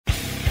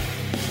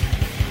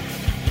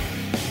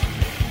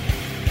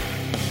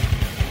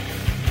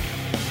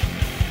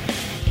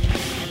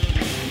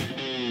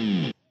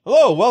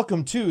Hello,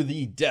 welcome to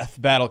the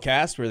Death Battle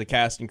Cast. We're the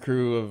cast and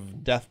crew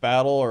of Death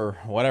Battle, or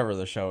whatever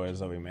the show is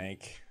that we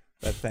make.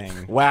 That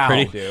thing. Wow.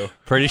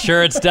 Pretty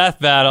sure it's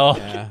Death Battle.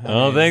 Yeah, I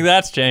don't think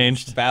that's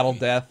changed. Battle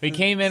Death. We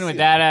came in with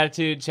that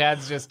attitude.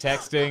 Chad's just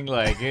texting,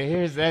 like,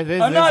 here's that.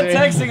 I'm not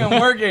texting, I'm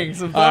working.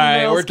 Some All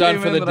right, we're thumbnails done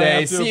came for in the that I day.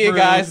 have to See you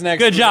approve. guys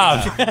next Good week.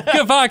 job.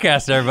 Good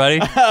podcast, everybody.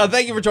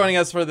 Thank you for joining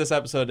us for this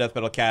episode of Death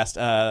Battle Cast.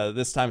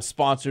 This time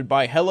sponsored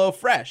by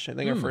HelloFresh. I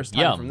think our first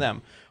time from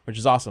them, which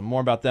is awesome.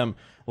 More about them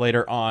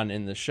later on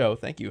in the show.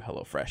 Thank you,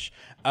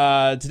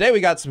 HelloFresh. Today we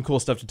got some cool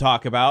stuff to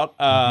talk about.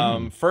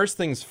 First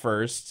things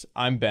first,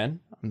 I'm Ben.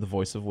 I'm the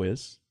voice of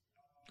Wiz.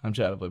 I'm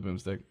Chad, I play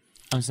Boomstick.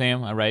 I'm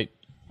Sam. I write.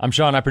 I'm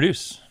Sean. I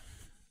produce.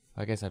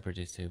 I guess I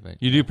produce too, but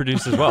You do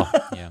produce as well.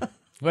 yeah,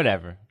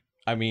 whatever.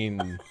 I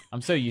mean,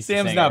 I'm so used to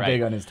Sam's saying not I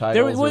big write. on his titles.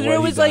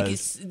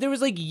 There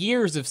was like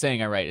years of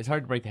saying I write. It's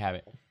hard to break the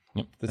habit.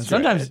 that's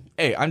Sometimes,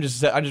 hey, I'm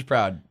just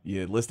proud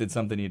you listed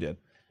something you did.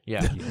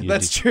 Yeah.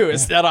 That's true.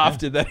 It's not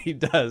often that he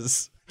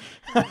does.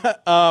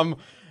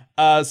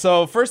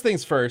 So first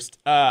things first,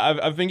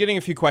 I've been getting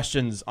a few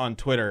questions on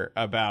Twitter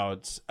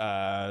about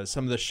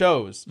some of the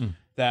shows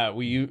that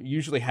we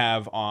usually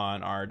have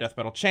on our Death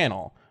Battle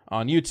channel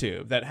on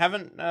YouTube that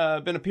haven't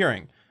been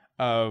appearing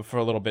for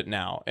a little bit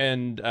now,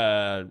 and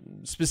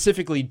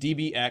specifically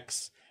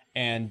DBX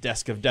and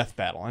Desk of Death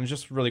Battle. And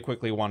just really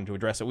quickly wanted to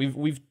address it.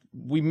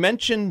 We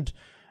mentioned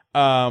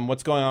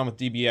what's going on with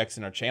DBX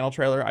in our channel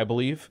trailer, I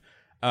believe.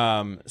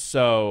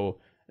 So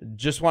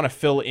just want to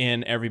fill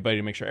in everybody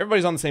to make sure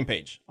everybody's on the same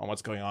page on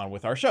what's going on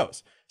with our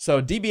shows.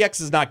 So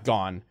DBX is not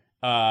gone.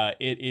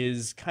 It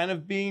is kind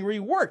of being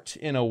reworked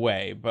in a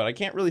way, but I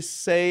can't really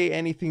say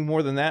anything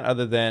more than that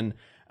other than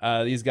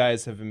these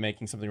guys have been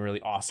making something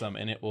really awesome,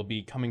 and it will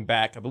be coming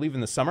back, I believe,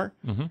 in the summer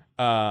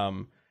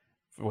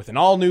with an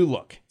all-new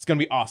look. It's going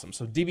to be awesome.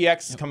 So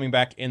DBX is coming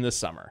back in the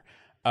summer.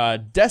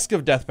 Desk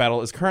of Death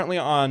Battle is currently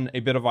on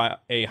a bit of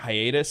a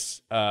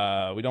hiatus.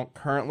 We don't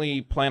currently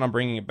plan on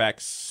bringing it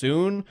back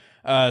soon.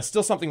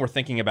 Still something we're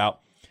thinking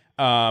about.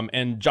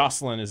 And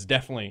Jocelyn is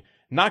definitely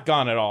not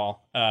gone at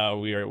all.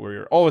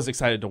 We're always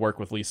excited to work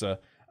with Lisa.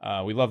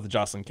 We love the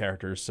Jocelyn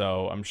characters,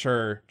 so I'm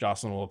sure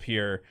Jocelyn will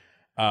appear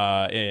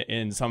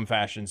in some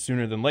fashion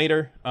sooner than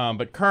later.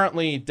 But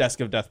currently, Desk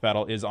of Death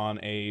Battle is on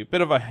a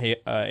bit of a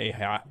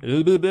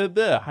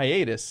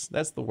hiatus.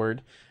 That's the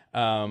word.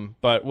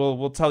 But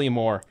we'll tell you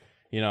more,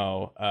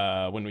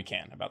 when we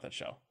can about that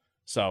show.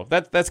 So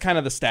that's kind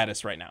of the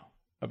status right now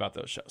about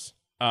those shows.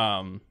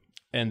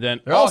 And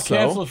then They're all also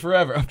canceled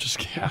forever. I'm just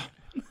kidding.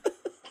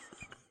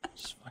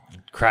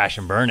 Crash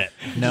and burn it.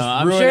 No,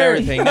 I'm ruin sure.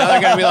 everything. Now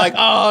they're gonna be like,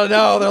 oh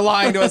no, they're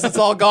lying to us. It's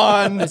all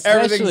gone.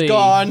 Everything's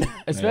gone.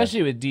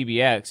 Especially with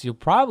DBX, you'll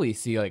probably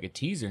see like a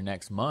teaser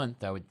next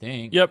month, I would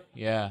think. Yep.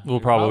 Yeah. We'll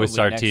probably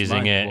start next teasing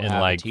month it we'll in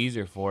have like a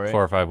teaser for it.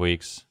 4 or 5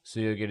 weeks. So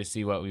you'll get to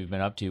see what we've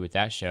been up to with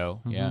that show.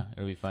 Yeah,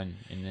 it'll be fun.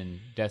 And then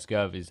Desk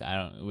Gov is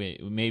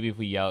maybe if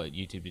we yell at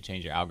YouTube to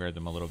change your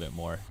algorithm a little bit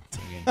more.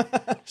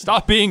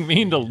 Stop being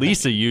mean to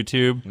Lisa,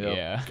 YouTube.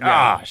 Yeah.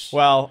 Gosh.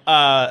 Well,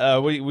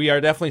 we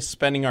are definitely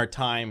spending our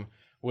time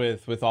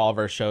with all of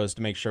our shows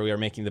to make sure we are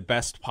making the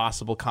best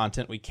possible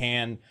content we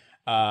can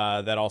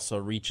that also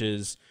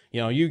reaches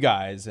you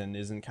guys and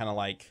isn't kind of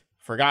like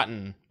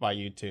forgotten by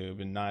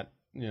YouTube and not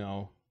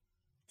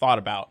thought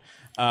about.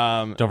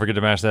 Don't forget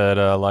to mash that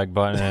like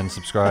button and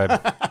subscribe.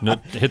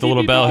 Hit the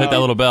little bell. Hit that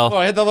little bell. Oh,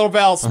 hit the little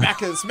bell.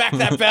 Smack it. Smack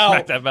that bell.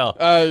 Smack that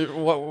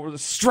bell.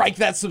 Strike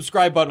that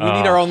subscribe button. We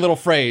need our own little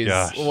phrase.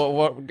 Gosh.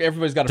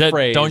 Everybody's got a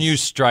phrase. Don't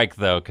use strike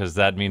though, because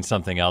that means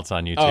something else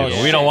on YouTube. Oh,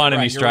 yeah. We don't want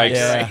any Right, you're right, strikes.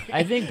 you're right.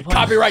 I think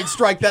Copyright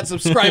strike that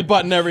subscribe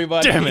button,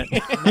 everybody. Damn it.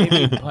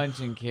 maybe punch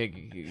and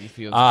kick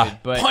feels good,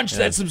 but Punch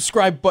that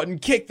subscribe button.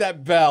 Kick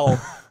that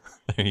bell.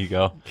 There you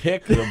go.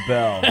 Kick the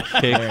bell.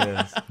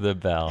 Kick the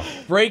bell.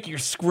 Break your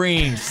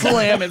screen.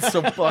 Slam it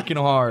so fucking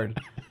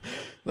hard.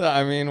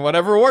 I mean,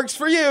 whatever works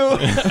for you.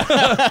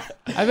 I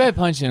bet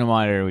punching a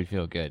monitor would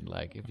feel good.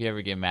 Like if you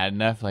ever get mad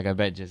enough, like I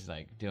bet just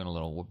like doing a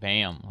little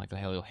bam, like a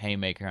little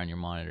haymaker on your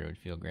monitor would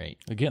feel great.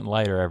 They're getting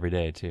lighter every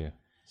day too.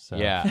 So.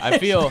 Yeah, I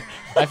feel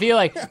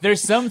like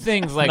there's some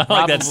things like Not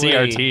probably like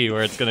that CRT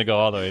where it's gonna go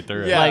all the way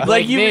through. Yeah.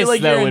 like you this,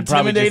 like though, you're would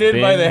probably just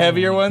intimidated by bend. the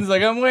heavier ones.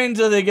 Like I'm waiting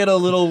until they get a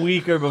little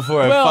weaker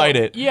before I fight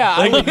it. Yeah,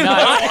 I would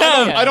not.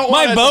 I don't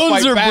want My us to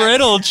bones fight are back.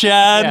 brittle,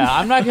 Chad. Yeah,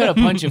 I'm not gonna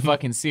punch a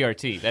fucking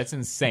CRT. That's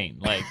insane.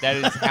 Like that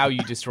is how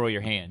you destroy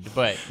your hand.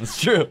 But It's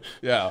true.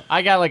 Yeah.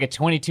 I got like a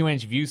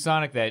 22-inch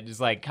ViewSonic that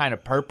is like kind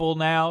of purple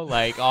now,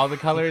 like all the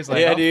colors. Like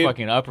Yeah, I'll dude.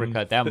 fucking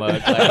uppercut that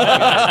mug.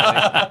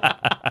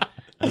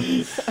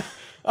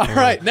 All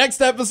right.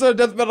 Next episode,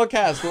 Death Metal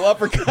Cast. We'll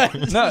uppercut.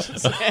 No,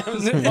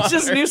 it's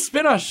just a new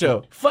spin-off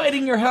show.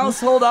 Fighting your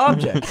household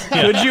objects.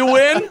 Could you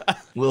win?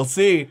 We'll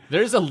see.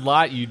 There's a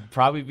lot you'd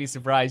probably be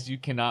surprised you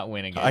cannot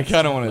win against. I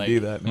kind of want to Like, do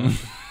that,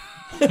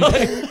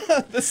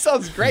 man. This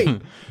sounds great.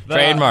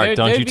 Trademark,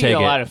 don't you take There'd be a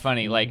it. lot of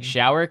funny, like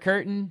shower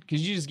curtain,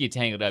 because you just get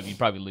tangled up, you'd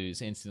probably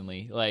lose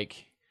instantly. Like,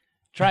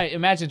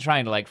 Imagine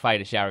trying to like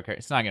fight a shower curtain.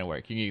 It's not gonna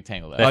work. You're gonna get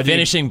tangled up. The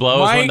finishing blows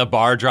my- when the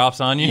bar drops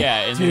on you.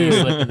 Yeah, and then you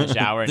slip in the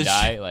shower and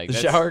die. Like the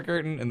that's- shower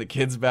curtain in the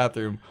kids'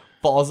 bathroom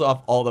falls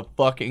off all the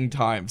fucking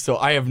time. So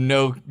I have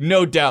no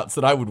doubts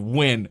that I would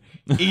win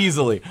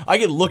easily. I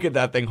could look at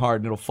that thing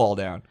hard and it'll fall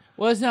down.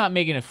 Well, it's not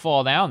making it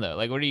fall down though.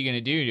 Like, what are you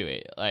gonna do to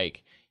it?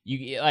 Like,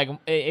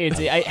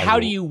 how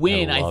do you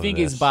win? I love think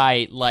this. is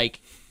by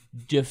like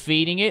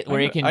defeating it, where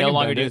it can I no can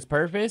longer bend do it. its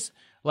purpose.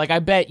 Like, I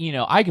bet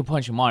I could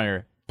punch a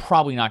monitor.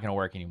 Probably not gonna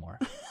work anymore.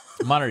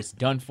 The monitor's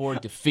done for,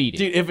 defeated.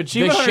 Dude, if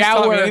achievement hunters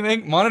taught me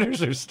anything,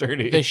 monitors are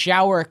sturdy. The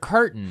shower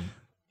curtain.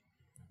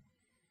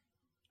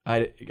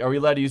 Are we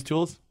allowed to use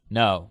tools?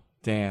 No,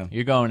 Damn.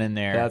 you're going in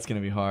there. That's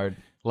going to be hard.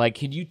 Like,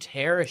 could you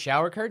tear a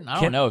shower curtain? I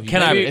don't Can- know if you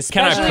can I- maybe-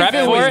 can I especially prep if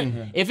it for was,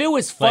 it? If it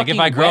was Like fucking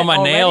if I grow wet my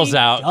already, nails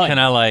out, done. can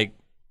I like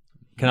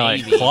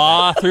Maybe.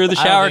 claw through the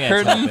I shower don't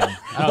think that's curtain?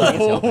 helping. I don't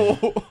think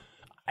it's helping.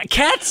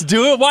 Cats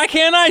do it. Why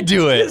can't I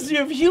do it? Because you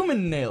have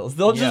human nails.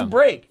 They'll Yeah. just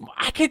break.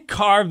 I could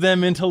carve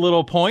them into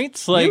little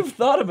points. Like You've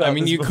thought about I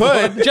mean, this you before.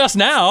 could. just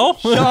now.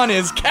 Sean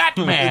is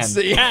Catman.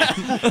 Yeah.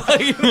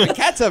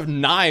 Cats have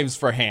knives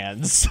for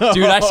hands. So.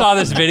 Dude, I saw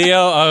this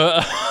video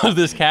of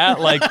this cat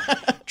like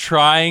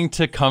trying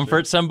to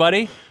comfort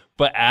somebody,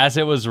 but as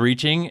it was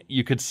reaching,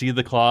 you could see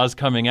the claws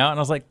coming out, and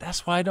I was like,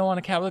 "That's why I don't want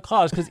a cat with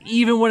claws." Because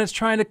even when it's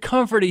trying to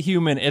comfort a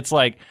human, it's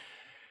like,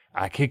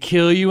 "I could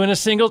kill you in a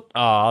single." Oh,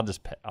 I'll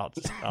just pet. I'll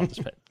just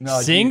pet. No,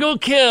 single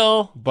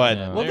kill. But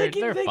Yeah. Well, They're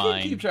they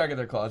fine. can keep track of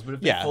their claws, but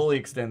if Yeah. they fully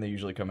extend, they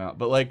usually come out.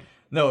 But like,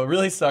 no, what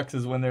really sucks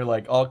is when they're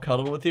like all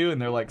cuddled with you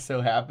and they're like so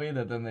happy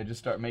that then they just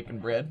start making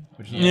bread,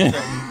 which is Yeah.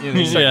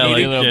 they start Yeah,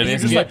 eating. like little kids. You're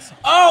just like,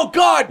 oh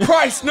God,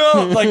 Christ, no!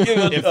 Like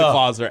if the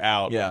claws are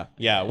out. yeah,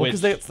 Yeah. Well, Which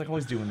because it's like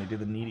always do when they do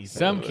the needy stuff.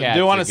 Some I cats.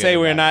 do want are to say good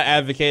we're at not that.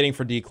 advocating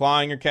for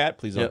declawing your cat.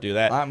 Please don't Yep. do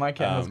that. My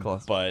cat has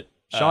claws. But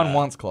Sean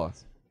wants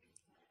claws.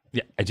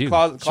 Yeah, I do.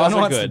 claws Sean are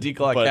wants good. to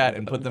declaw a but- cat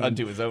and put them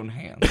into his own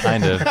hands.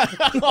 Kind of.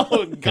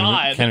 Oh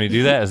God. Can we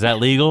do that? Is that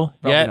legal?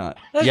 Probably yet? not.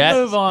 Let's Yet?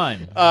 move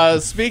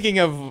on. Speaking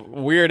of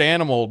weird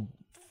animal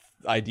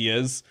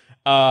ideas,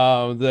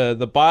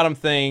 the bottom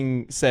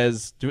thing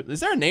says, is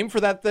there a name for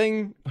that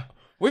thing?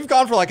 We've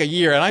gone for like a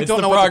year, and I It's don't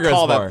the know what to progress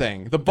call bar. that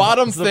thing. The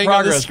bottom It's the thing on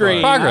the progress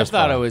screen. bar. Progress I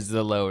thought bar. it was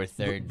the lower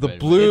third. The but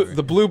blue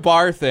whatever.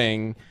 bar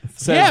thing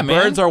says Yeah,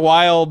 man. birds are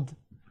wild.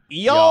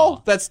 Y'all?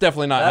 Y'all. That's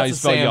definitely not how That's you the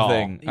spell same y'all.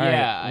 thing. All right,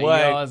 Yeah,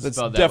 what- y'all is That's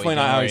spelled that definitely way,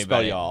 not don't how you worry spell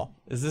about it. y'all.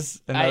 Is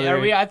this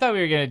another? I thought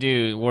we were gonna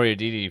do Warrior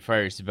DD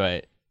first,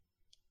 but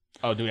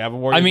Oh, do we have a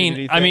warrior? I mean-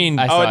 DDD I thing? mean-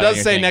 I oh, saw it it on does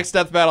your say thing. next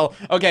death battle.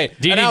 Okay,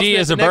 DDD announcement,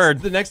 is a the next- bird.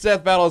 The next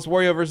death battle is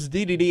Wario versus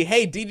DDD.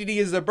 Hey, DDD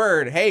is a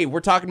bird. Hey, we're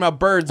talking about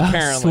birds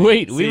apparently.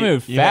 sweet, we See,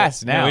 move yeah,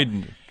 fast now.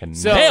 We can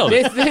So nail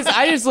it. this,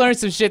 I just learned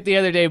some shit the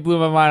other day. Blew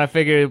my mind. I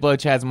figured it'd blow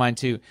Chad's mind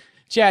too.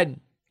 Chad,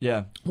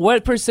 Yeah.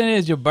 what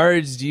percentage of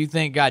birds do you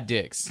think got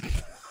dicks?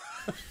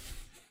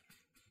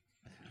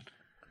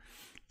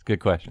 Good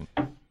question.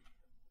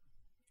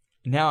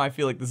 Now I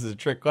feel like this is a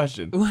trick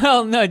question.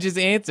 Well, no, just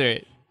answer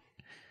it.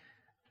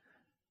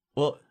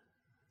 Well,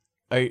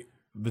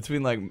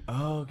 between like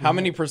okay. How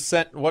many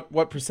percent?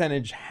 What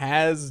percentage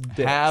has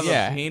dicks? Have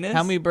Yeah. a penis?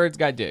 How many birds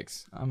got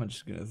dicks? I'm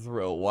just gonna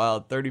throw a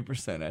wild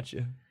 30% at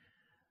you.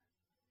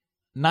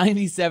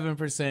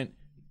 97%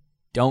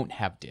 don't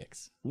have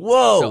dicks.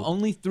 Whoa! So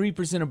only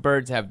 3% of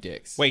birds have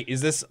dicks. Wait,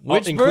 is this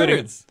Which including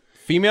birds?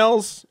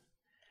 females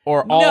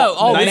or all? No,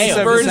 all 97% males.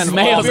 of Birds, all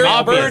males, birds?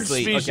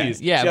 obviously. Bird species.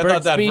 Okay. Yeah, See, I bird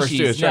thought that first too. It was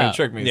species, trying no. to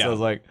trick me. Yeah. So I was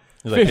like,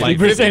 Like 50%.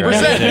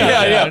 50%.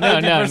 Yeah, No,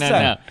 no,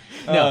 50%.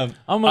 no.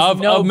 Almost Of-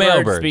 no of male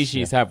bird birds,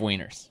 species have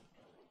wieners.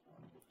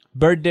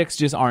 Bird dicks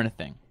just aren't a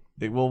thing.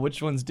 well,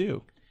 which ones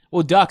do?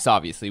 Well, ducks,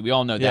 obviously. We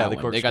all know Yeah, that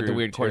the one. They got the corkscrew,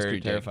 weird corkscrew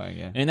dick. terrifying,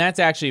 yeah. And that's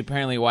actually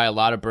apparently why a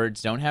lot of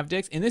birds don't have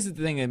dicks. And this is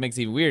the thing that makes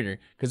it even weirder,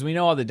 because we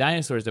know all the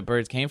dinosaurs that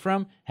birds came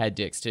from had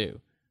dicks too.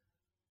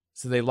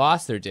 So they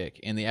lost their dick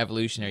in the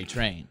evolutionary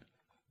train.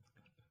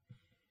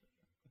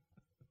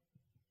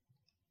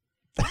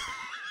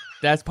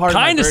 That's part of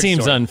Kind my of bird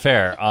seems story.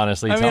 unfair,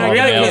 honestly. I to mean, all I the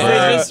get it male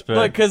birds, because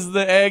but- because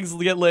the eggs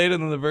get laid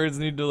and then the birds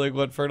need to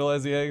like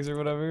fertilize the eggs or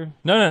whatever.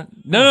 No.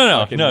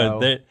 Fucking No, no.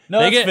 they No,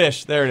 that's get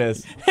fish. There it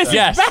is.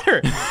 yes.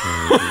 Better.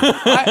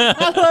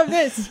 I love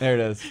this. There it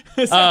is.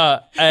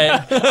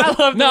 I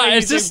love the No, way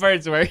it's you just- think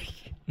birds work.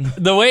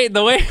 the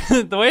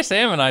way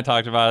Sam and I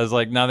talked about it is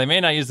like, now they may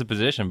not use the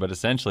position, but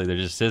essentially they're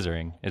just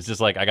scissoring. It's just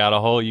like, I got a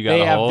hole, you got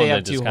They a have- hole, they and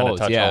have they just two kind of holes,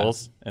 touch yeah.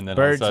 holes, and then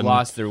Birds all of a sudden,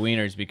 lost their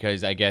wieners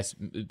because I guess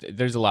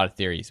there's a lot of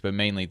theories, but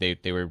mainly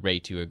they were way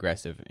too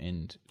aggressive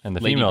and And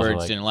the lady females were birds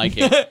like- didn't like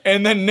it.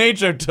 And then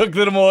nature took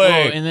them away.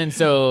 Well, and then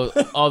so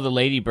all the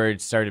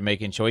ladybirds started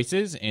making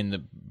choices in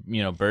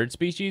the bird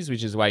species,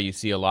 which is why you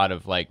see a lot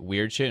of like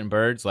weird shit in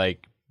birds,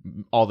 like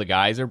all the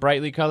guys are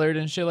brightly colored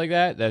and shit like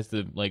that. That's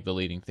the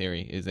leading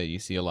theory is that you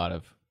see a lot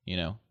of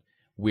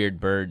weird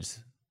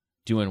birds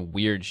doing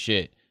weird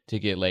shit to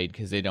get laid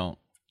because they don't.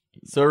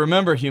 So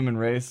remember, human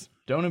race,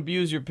 don't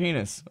abuse your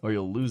penis or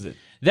you'll lose it.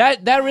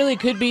 That really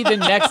could be the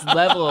next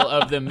level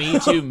of the Me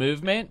Too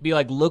movement. Be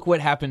like, look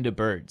what happened to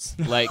birds.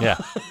 Like, yeah.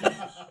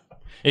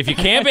 If you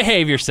can't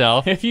behave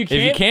yourself, if you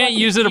can't fucking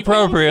use it keep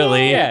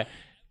appropriately, yeah.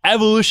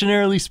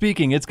 evolutionarily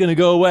speaking, it's going to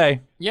go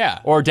away. Yeah.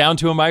 Or down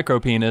to a micro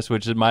penis,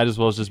 which it might as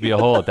well just be a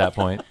hole at that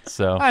point.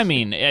 So I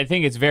mean, I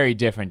think it's very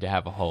different to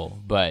have a hole,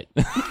 but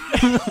even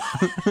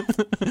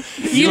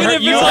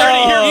if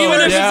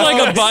it's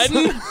like a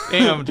button.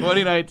 Damn,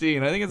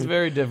 2019. I think it's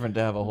very different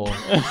to have a hole.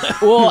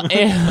 well,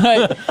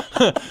 the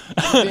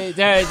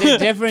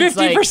difference,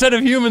 50%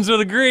 of humans would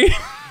agree.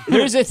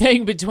 there's a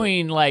thing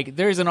between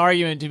there's an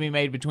argument to be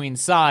made between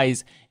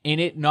size and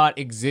it not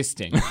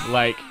existing.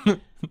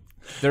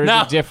 There's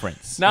a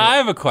difference. Now I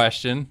have a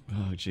question.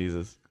 Oh,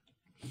 Jesus.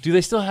 Do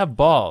they still have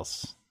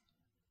balls?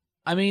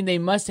 I mean, they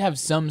must have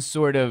some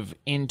sort of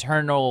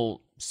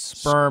internal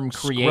sperm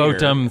creator.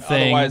 Scrotum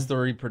thing. Otherwise, the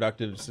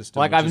reproductive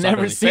system. I've just never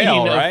utterly seen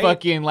fail, a right?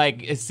 fucking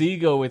a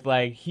seagull with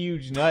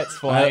huge nuts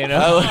flying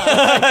up,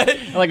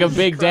 like a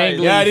big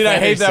dangly. Yeah, dude, I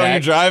hate that feather when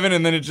you're sack. driving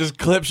and then it just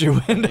clips your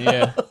window.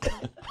 Yeah.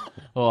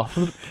 Well,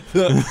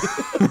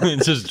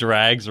 It just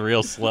drags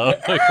real slow.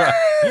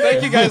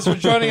 Thank you guys for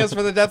joining us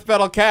for the Death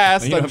Battle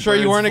cast. You know, I'm sure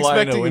you birds weren't fly in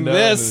the expecting window and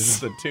there's this.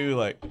 just the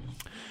two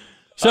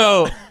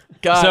So,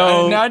 God,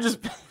 So- now I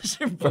just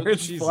picture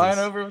birds flying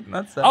over with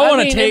nuts. I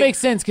wanna it take- makes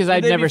sense because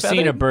I'd they be never seen a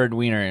feathered? bird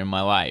wiener in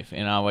my life,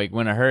 and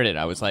when I heard it,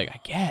 I was like, I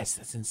guess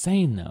that's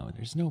insane though.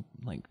 There's no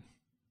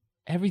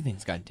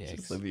everything's got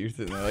dicks. Like you're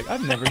sitting there,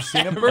 I've never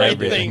seen a bird.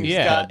 Everything's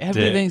got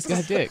everything's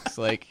got dicks.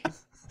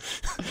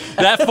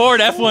 that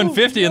Ford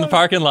F-150 in the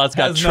parking lot's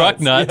got Has truck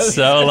nuts. nuts.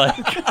 So,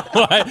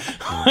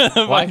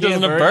 why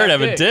doesn't a bird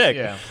have a dick?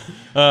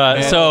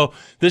 Yeah. So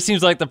this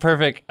seems like the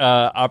perfect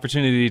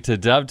opportunity to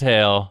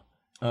dovetail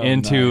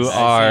into nice. I see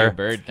our a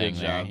bird thing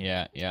Good there.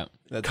 job. Yeah.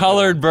 That's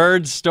colored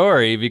bird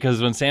story,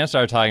 because when Sam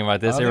started talking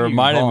about this, I it don't think you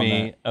can reminded call me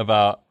him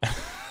about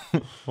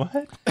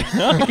what?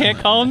 No, I can't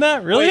call him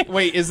that. Really?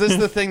 Wait, is this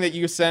the thing that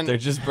you sent They're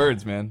just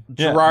birds, man.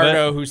 Yeah,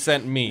 Gerardo, who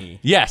sent me?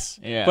 Yes.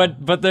 Yeah.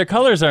 But their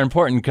colors are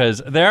important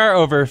because there are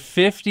over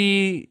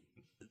 53.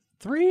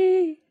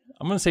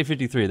 I'm going to say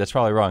 53. That's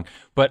probably wrong.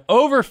 But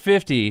over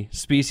 50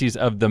 species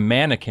of the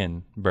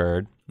mannequin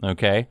bird.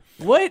 Okay.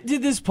 What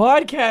did this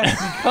podcast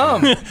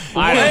become?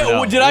 I don't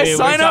know. Did I We're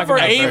sign up talking for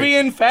about birds.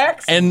 avian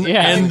facts? And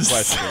Yeah.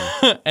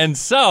 and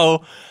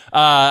so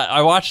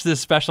I watched this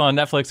special on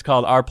Netflix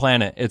called Our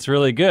Planet. It's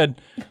really good,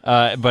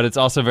 but it's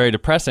also very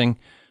depressing.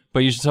 But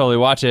you should totally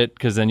watch it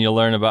because then you'll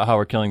learn about how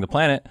we're killing the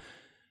planet.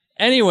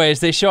 Anyways,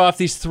 they show off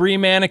these 3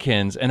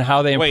 mannequins and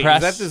how they Wait,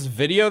 impress. is that this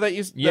video that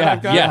you? Yeah. That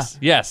I've got?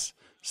 Yes.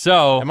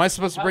 So Am I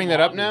supposed to bring that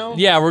up now?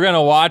 yeah, we're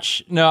gonna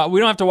watch. No, we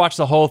don't have to watch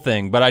the whole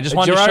thing, but I just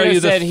wanted to show Gerardo you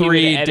the said he would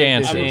 3 edit this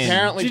dances. in.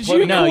 Apparently, Did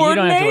putting- you No, you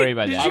don't have to worry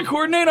about Did that. you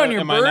coordinate on your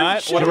Am I bird?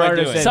 not? shit? What am I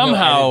Gerardo doing? said-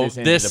 Somehow He'll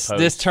edit this into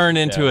the this post, turned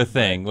into so. a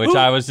thing, which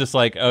I was just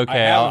like, okay,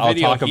 have a I'll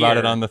video talk about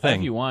it here. on the If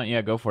thing. you want,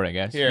 yeah, go for it, I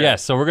guess. Here.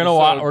 Yes, so we're gonna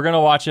So- we're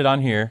gonna watch it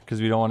on here because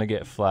we don't want to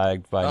get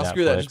flagged by Oh, Netflix.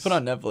 screw that. Just put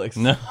on Netflix.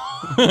 No,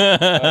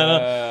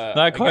 I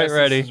not quite guess this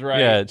ready. is right.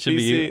 Yeah, it should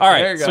be PC. you. All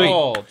There right, you go. sweet.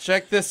 Cool.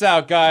 Check this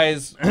out,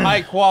 guys.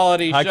 High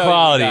quality. High show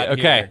quality. you got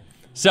Okay. here.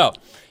 So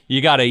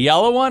you got a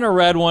yellow one, a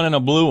red one, and a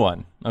blue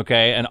one.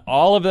 Okay, and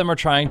all of them are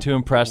trying to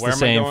impress Where the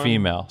am I same going?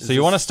 female. Is So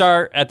you want to this-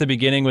 start at the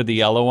beginning with the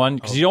yellow one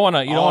because you don't want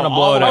to all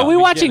blow it the way out. Are we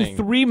watching Beginning.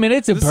 3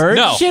 minutes of bird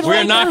No, shit? we're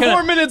right not now? gonna.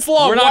 4 minutes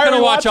long. We're Why not are gonna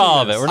we watch watching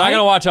all of it. this? We're not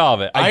gonna watch all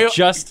of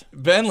it.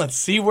 Ben, let's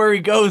see where he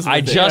goes with I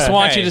it. just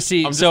want Hey, you to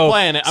see. I'm just so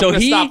playing it. I'm so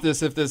gonna he stop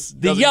this if this. the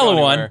doesn't yellow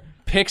go one anywhere.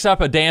 picks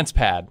up a dance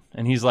pad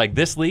and he's like,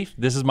 this leaf,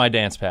 this is my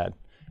dance pad.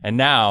 And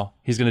now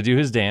he's going to do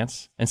his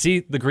dance. And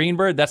see, the green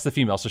bird, that's the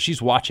female. So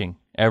she's watching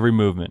every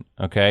movement,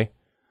 okay?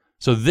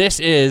 So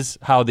this is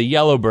how the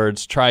yellow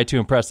birds try to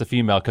impress the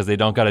female because they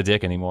don't got a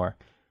dick anymore.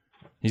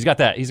 He's got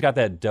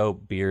that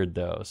dope beard,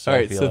 though. So All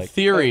I right, feel so like...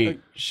 theory,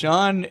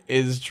 Sean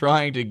is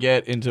trying to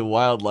get into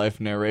wildlife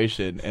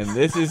narration, and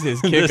this is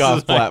his This kickoff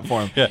is my-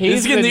 platform. Yeah.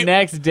 He's This is the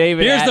next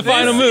David. Here's the Attenborough.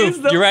 final This move.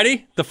 is the- You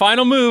ready? The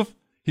final move.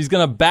 He's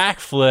going to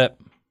backflip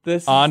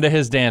This is onto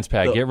his dance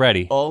pad. the Get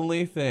ready.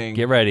 only thing.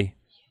 Get ready.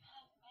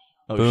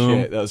 Oh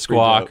Boom. shit, that was pretty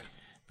Squawk. dope.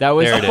 That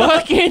was There it is.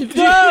 fucking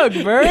thug,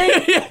 bird.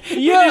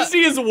 Did you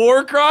see his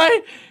war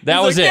cry? That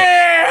He's was like, it.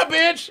 Yeah,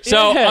 bitch.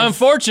 So Yes.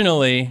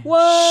 unfortunately,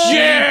 What?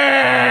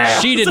 Yeah.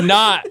 she did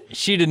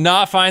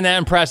not find that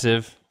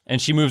impressive,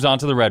 and she moves on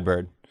to the red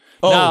bird.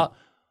 Oh. Now,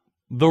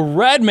 the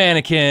red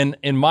mannequin,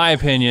 in my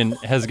opinion,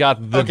 has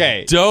got the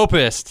Okay.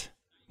 dopest.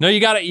 No, you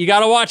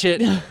gotta watch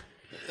it.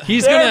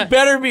 He's There gonna.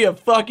 better be a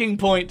fucking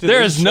point to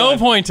There this. is no Sean.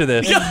 point to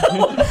this.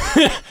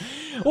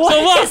 What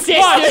So watch, is this?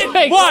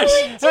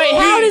 watch. Wait,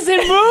 how does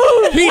it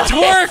move? He What is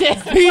twerk.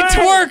 this He bird?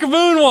 twerk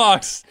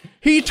moonwalks.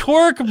 He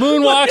twerk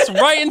moonwalks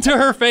right into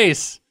her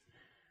face,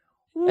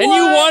 and you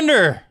What?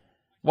 wonder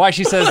why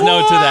she says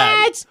no to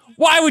that. What?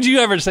 Why would you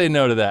ever say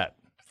no to that?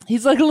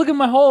 He's like, look at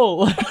my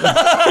hole.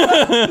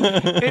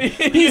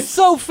 He's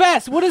so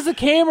fast. What is the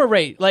camera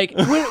rate? Like,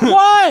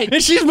 what?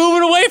 And she's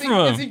moving away from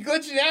him. Is he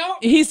glitching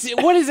out? He's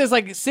what is this,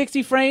 like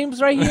 60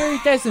 frames right here?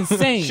 That's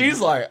insane. She's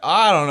like,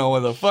 I don't know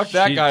what the fuck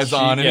that guy's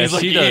on, and he's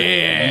like, she yeah,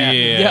 does.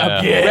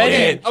 yeah, get Ready?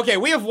 it. Okay,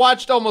 we have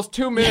watched almost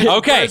 2 minutes. of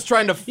Okay. birds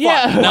trying to fuck.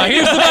 Yeah. Now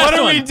here's the best What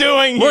are one. we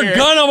doing We're here?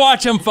 gonna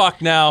watch him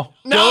fuck now.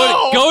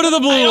 No! Go to the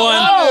blue one.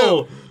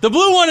 No! The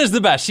blue one is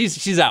the best.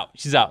 She's out.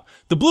 She's out.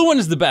 The blue one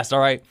is the best. All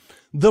right.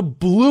 The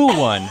blue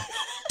one,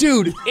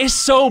 dude, is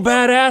so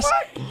badass.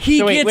 He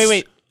gets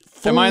wait.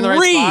 Am I in the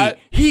right spot?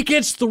 He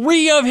gets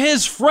 3 of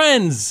his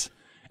friends,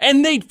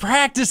 and they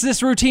practice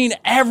this routine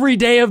every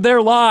day of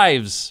their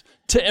lives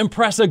to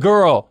impress a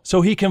girl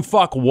so he can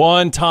fuck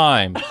one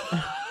time.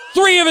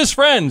 3 of his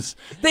friends.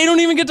 They don't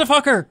even get to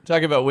fuck her.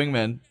 Talking about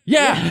wingmen.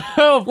 Yeah.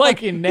 Oh,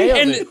 fucking nailed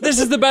and it. this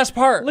is the best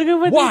part. Look at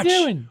what they're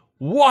doing.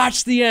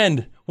 Watch the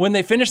end. When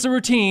they finish the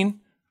routine,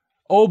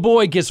 oh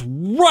boy gets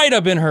right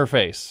up in her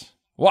face.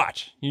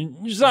 Watch.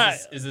 Is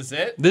this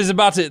it? This is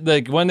about to,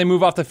 like, when they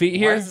move off the feet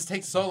here. Why does this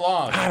take so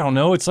long? I don't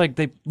know. It's like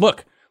they,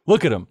 look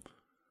at them.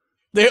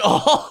 They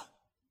all.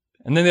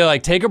 And then they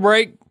like take a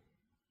break.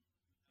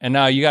 And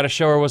now you got to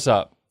show her what's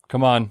up.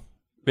 Come on.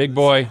 Big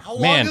boy. How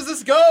long Man. does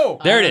this go?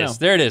 There it is.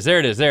 There it is. There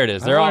it is. There it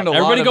is. They're all, learned a lot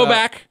everybody go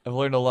about- back. I've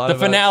learned a lot The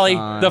about finale.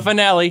 time. The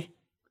finale.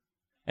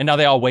 And now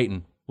they all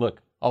waiting.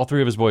 Look, all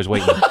 3 of his boys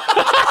waiting.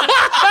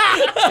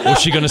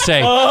 What's she gonna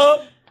say?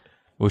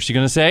 What's she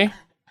gonna say?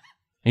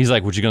 He's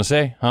like, what you gonna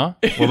say? Huh?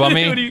 What about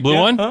me? Blue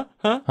one? Huh?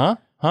 Huh?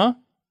 All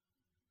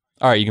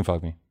right, you can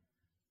fuck me.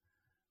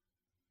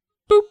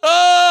 Boop.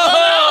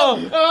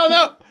 Oh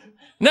no!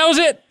 And that was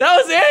it. That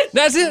was it.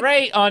 That's it.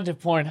 Straight onto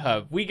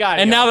Pornhub. We got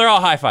it. And now they're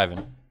all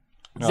high-fiving.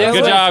 Oh, This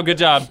good was- job. Good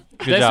job.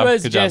 Good This job.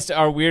 was good job. just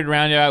our weird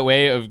roundabout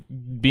way of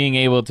being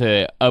able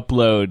to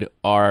upload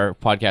our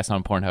podcast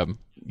on Pornhub by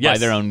Yes.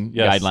 their own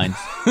Yes.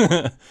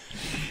 guidelines.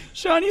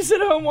 Sean, you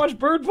sit home and watch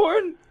bird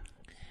porn?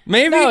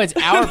 Maybe. No, it's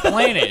our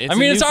planet. It's I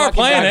mean, a it's new our fucking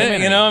planet.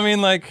 documentary. You know, I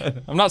mean, like,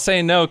 I'm not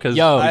saying no because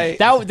Yo, I-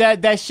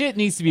 that shit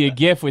needs to be a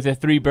GIF with the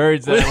 3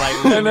 birds that are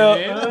like. I know.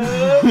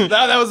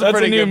 that was a That's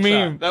pretty a new good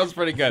meme. shot. That was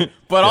pretty good.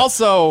 But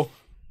also,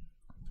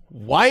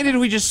 why did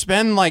we just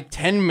spend like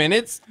 10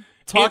 minutes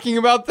talking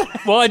about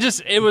that? Well,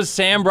 it was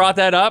Sam brought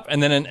that up,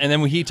 and then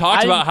he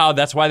talked I- about how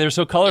that's why they're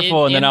so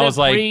colorful, and then I was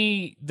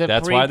like,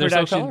 that's why they're so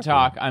pre-production colorful.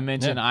 talk, I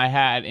mentioned I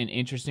had an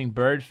interesting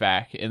bird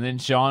fact, and then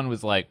Sean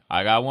was like,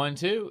 "I got one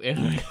too," and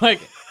we're like,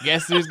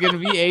 guess there's gonna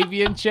be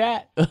avian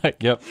chat.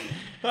 Like, yep.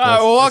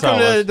 Well, that's all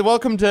it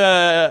welcome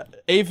to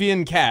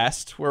Avian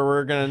Cast, where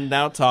we're gonna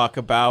now talk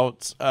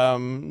about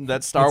that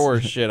Star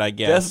Wars shit, I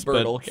guess. Death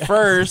Birdle But Cast.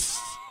 first,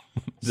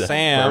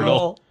 Sam,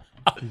 Birdle.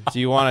 do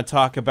you want to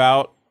talk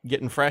about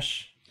getting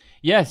fresh?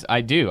 yes,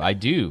 I do. I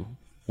do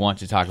want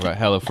to talk about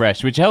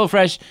HelloFresh, which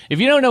HelloFresh, if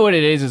you don't know what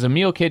it is a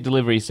meal kit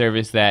delivery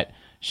service that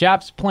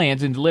shops,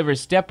 plans, and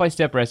delivers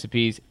step-by-step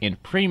recipes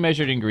and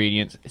pre-measured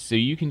ingredients so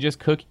you can just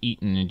cook,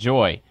 eat, and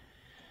enjoy.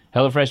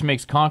 HelloFresh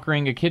makes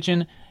conquering a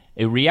kitchen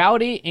a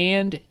reality,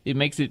 and it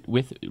makes it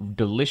with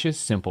delicious,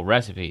 simple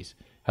recipes.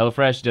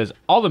 HelloFresh does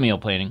all the meal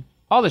planning,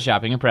 all the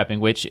shopping and prepping,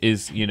 which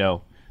is,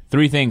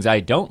 3 things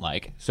I don't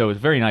like. So it's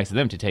very nice of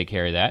them to take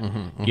care of that,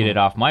 get it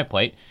off my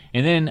plate.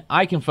 And then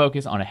I can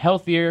focus on a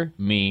healthier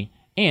me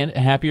and a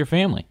happier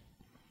family.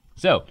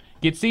 So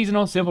get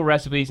seasonal, simple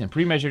recipes and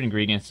pre-measured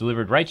ingredients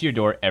delivered right to your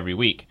door every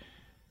week.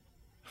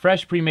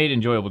 Fresh, pre-made,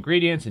 enjoyable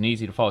ingredients and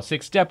easy-to-follow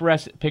 6-step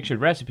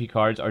pictured recipe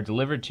cards are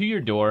delivered to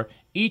your door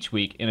each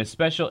week in a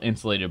special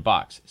insulated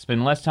box.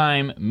 Spend less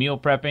time meal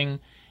prepping,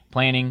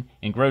 planning,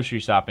 and grocery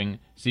shopping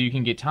so you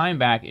can get time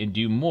back and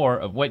do more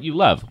of what you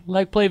love,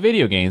 like play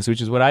video games,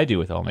 which is what I do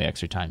with all my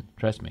extra time.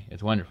 Trust me,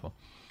 it's wonderful.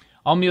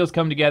 All meals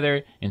come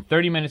together in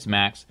 30 minutes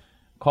max,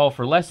 call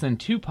for less than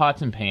 2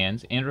 pots and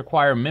pans, and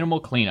require minimal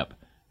cleanup.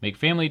 Make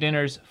family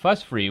dinners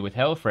fuss-free with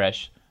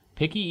HelloFresh,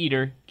 picky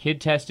eater,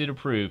 kid-tested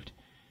approved,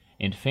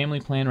 and family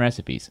plan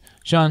recipes.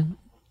 Sean,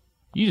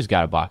 you just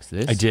got a box of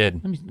this. I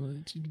did. Let me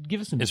give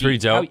us some. It's pretty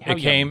dope. How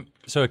It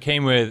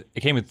came with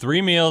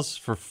 3 meals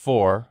for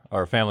 4,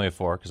 or a family of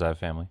 4 because I have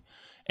family,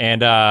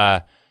 and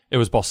it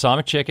was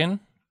balsamic chicken,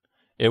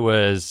 it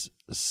was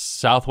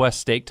Southwest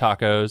steak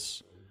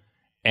tacos,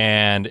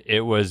 and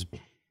it was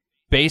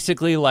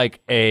basically like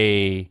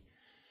it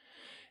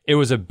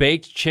was a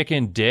baked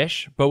chicken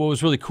dish. But what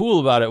was really cool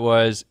about it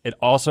was it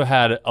also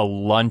had a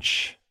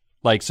lunch.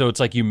 Like, so it's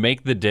like you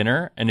make the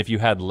dinner, and if you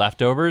had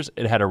leftovers,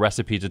 it had a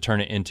recipe to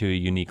turn it into a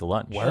unique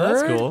lunch.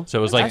 That's cool. So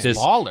it was like That's this.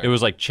 baller. It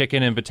was like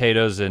chicken and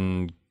potatoes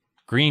and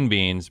green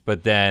beans,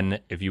 but then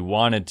if you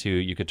wanted to,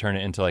 you could turn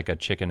it into like a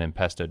chicken and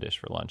pesto dish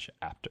for lunch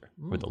after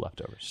with the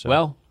leftovers. So,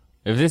 Well,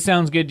 if this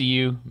sounds good to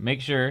you,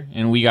 make sure,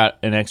 and we got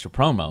an extra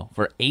promo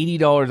for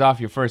 $80 off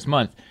your first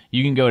month.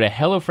 You can go to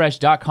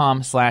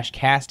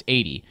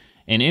hellofresh.com/cast80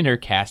 and enter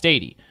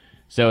cast80.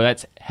 So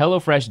that's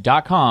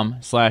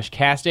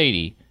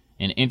hellofresh.com/cast80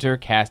 and enter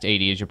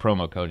cast80 as your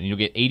promo code, and you'll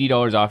get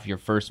 $80 off your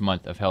first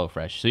month of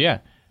HelloFresh. So yeah,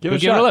 Give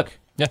it a a look.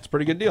 Yeah, it's a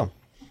pretty good deal.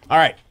 All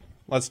right,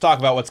 let's talk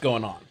about what's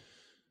going on.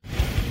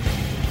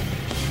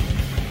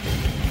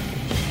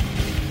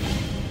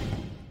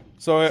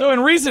 So in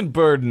recent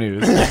bird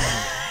news, did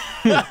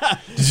you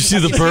see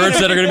the birds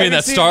that are going to be in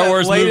that Star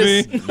Wars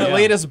movie? The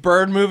latest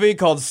bird movie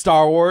called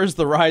Star Wars: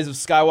 The Rise of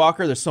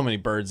Skywalker. There's so many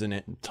birds in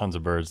it. Tons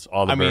of birds.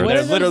 All the I mean, birds. What they're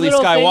are those literally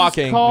little things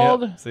skywalking.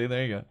 called? see,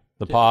 there you go.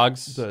 The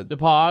pogs. The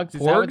pogs?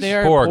 Is that what they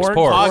are? Porgs.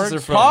 Pogs are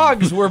from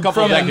Pogs were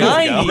from the decades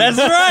ago. 90s. That's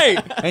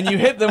right. And you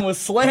hit them with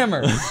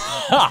Slammer.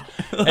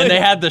 And they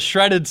had the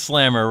shredded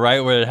slammer,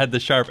 right, where it had the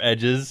sharp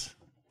edges.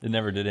 It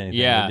never did anything.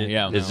 Yeah, did it?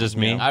 yeah. It's just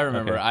me. I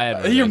remember. Okay. I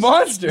had. one You're a of those.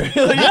 monster. Like,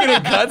 you're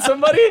gonna cut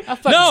somebody?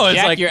 No, it's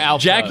jack like your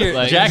alpha, jack your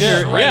like, jack your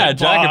shredded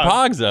jack your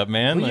pog. pogs up,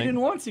 man. Well, Like, you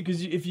didn't want to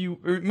because if you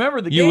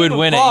remember the you game would of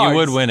win it. pogs, You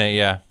would win it.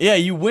 Yeah. Yeah,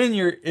 you win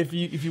your if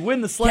you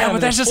win the slam. Yeah, but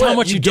and that's the just how flip,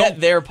 much you get don't-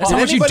 their that's how pogs.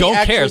 much you Anybody don't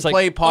care. actually It's like,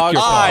 play fuck Pogs?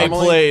 your I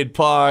Emily? played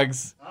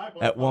pogs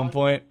played at one Pogs.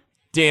 point.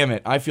 Damn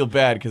it, I feel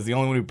bad because the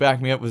only one who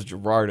backed me up was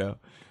Gerardo.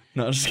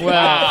 No, I'm just kidding. Well,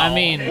 I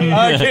mean,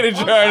 I'm kidding,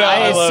 Gerardo.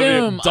 I love you.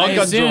 assume. Dunk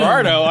on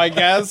Gerardo, I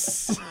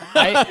guess. He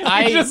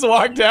I just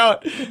walked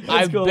out. That's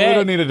I cool. bet We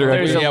don't need a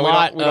director. there's a Yeah,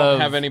 lot we don't of-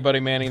 have anybody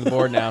manning the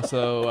board now,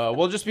 so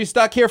we'll just be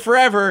stuck here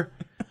forever.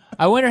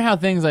 I wonder how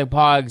things like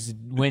Pogs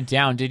went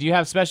down. Did you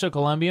have special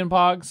Colombian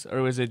Pogs,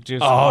 or was it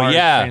just Oh, hard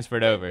yeah.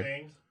 transferred over?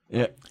 Things,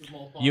 Yeah,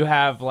 small pogs. You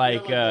have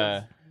like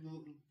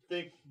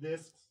thick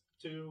discs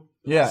too.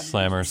 yeah.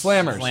 Slammers.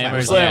 Slammers.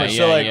 Slammers, So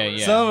yeah, like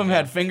yeah. some of them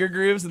had finger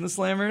grooves in the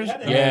slammers.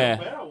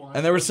 Yeah.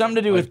 And there was something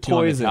to do Like with two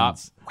on the top.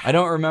 poisons. I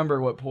don't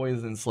remember what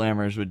poison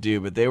slammers would do,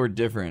 but they were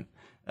different.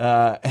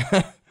 Yeah,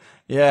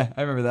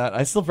 I remember that.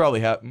 I still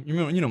probably have.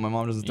 You know, my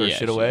mom doesn't throw Yeah,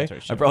 shit she away. doesn't throw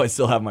shit I probably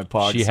still have my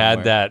pogs. She had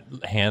somewhere.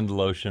 that hand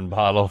lotion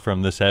bottle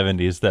from the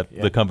 70s that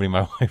the company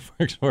my wife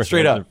works for.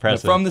 straight was up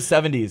impressive. from the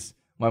 70s.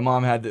 My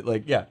mom had it,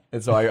 like, yeah,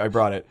 and so I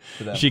brought it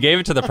to them. She gave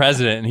it to the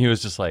president, and he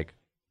was just like,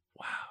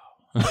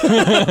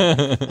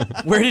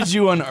 Where did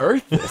you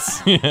unearth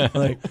this?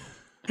 Like,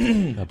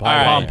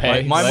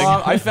 Pompeii. my Like-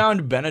 mom. I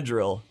found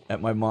Benadryl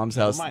at my mom's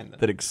house mine then.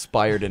 that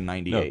expired in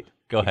 '98. No,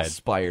 go ahead.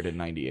 Expired in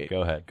 '98.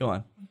 Go ahead. Go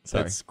on.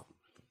 Sorry. That's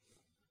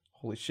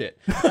holy shit.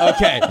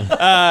 Okay,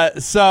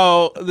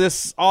 so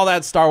all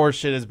that Star Wars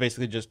shit is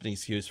basically just an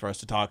excuse for us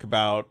to talk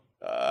about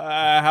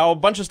how a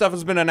bunch of stuff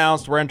has been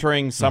announced. We're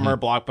entering summer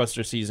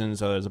blockbuster season,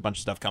 so there's a bunch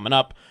of stuff coming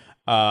up.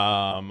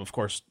 Of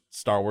course,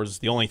 Star Wars is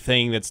the only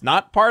thing that's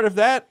not part of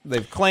that.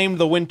 They've claimed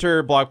the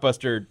winter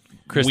blockbuster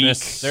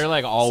Christmas. They're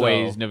like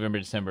always So- November,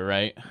 December,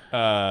 right?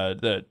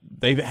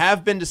 They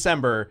have been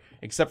December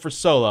except for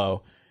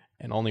Solo,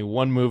 and only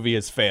one movie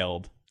has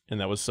failed, and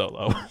that was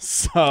Solo.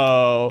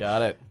 So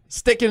Got it.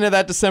 sticking to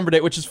that December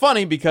date, which is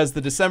funny because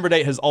the December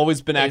date has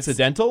always been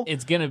accidental.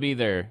 It's gonna be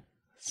their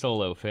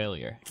solo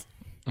failure.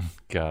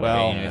 God,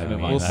 Well, anyways,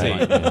 move on. we'll see.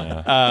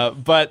 Yeah.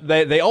 But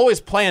they always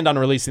planned on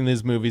releasing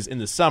these movies in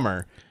the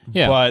summer.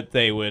 Yeah. But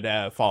they would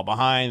fall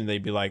behind.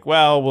 They'd be like,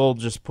 well, we'll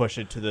just push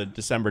it to the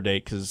December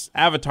date because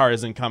Avatar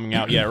isn't coming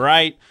out yet,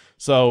 right?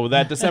 So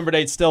that December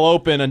date's still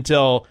open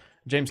until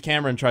James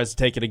Cameron tries to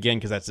take it again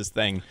because that's his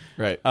thing.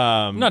 Right.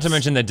 Not to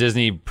mention that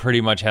Disney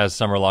pretty much has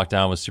summer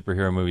lockdown with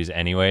superhero movies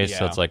anyway,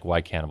 so Yeah. it's like,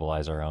 why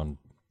cannibalize our own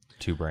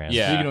two brands?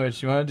 Yeah. Speaking of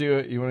which, you want to do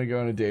it? You want to go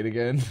on a date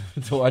again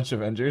to watch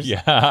Avengers?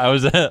 Yeah, I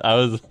was,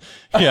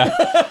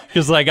 yeah,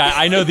 because like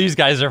I know these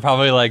guys are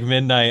probably like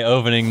midnight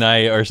opening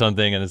night or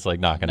something, and it's like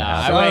not gonna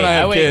happen. Sean and I I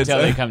have wait kids.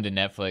 until they come to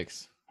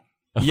Netflix.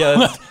 Yeah.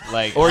 that's-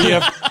 Like, or you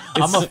have.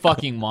 I'm a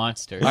fucking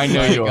monster. I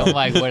know you Like, are. I'm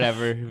like,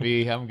 whatever,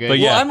 B, I'm good. But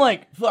yeah. Well, I'm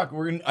like, fuck.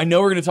 I know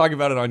we're gonna talk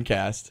about it on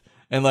cast,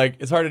 and like,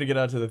 it's harder to get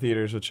out to the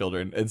theaters with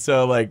children, and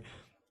so like,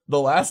 the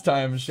last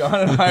time Sean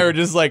and I were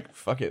just like,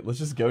 fuck it, let's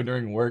just go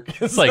during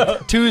work. It's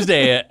like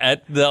Tuesday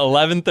at the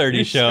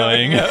 11:30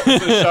 showing. So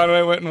Sean and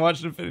I went and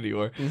watched Infinity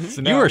War.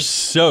 So now You were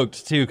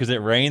soaked too because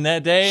it rained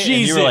that day, and you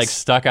Jesus were like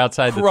stuck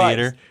outside the Christ.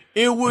 theater.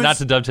 It was Not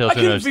to dovetail I to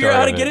couldn't another figure out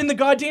how story, to get but- in the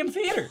goddamn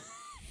theater.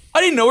 I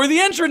didn't know where the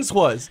entrance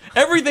was.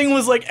 Everything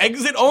was like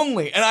exit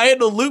only, and I had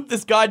to loop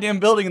this goddamn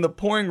building in the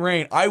pouring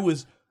rain. I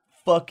was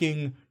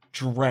fucking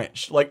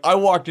drenched. Like I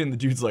walked in, the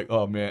dude's like,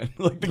 "Oh man!"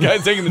 Like the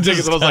guy's taking the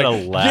tickets, and I was kinda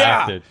like,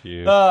 laughed "Yeah." at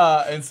you.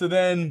 And so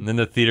then, And then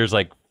the theater's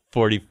like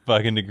 40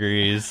 fucking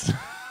degrees.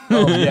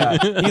 oh yeah,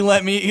 he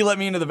let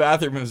me into the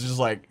bathroom, and it was just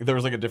like there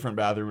was like a different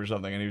bathroom or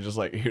something, and he was just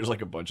like, "Here's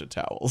like a bunch of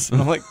towels," and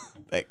I'm like,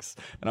 "Thanks,"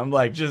 and I'm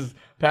like just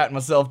patting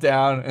myself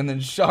down, and then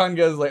Sean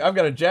goes like, "I've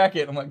got a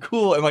jacket," I'm like,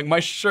 "Cool," and like my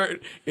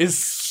shirt is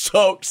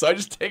soaked, so I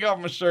just take off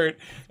my shirt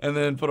and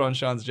then put on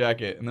Sean's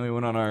jacket, and then we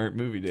went on our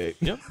movie date.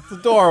 Yep. It's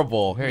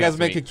adorable. Very you guys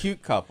make a sweet.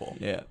 cute couple.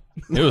 Yeah.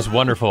 It was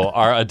wonderful.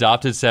 Our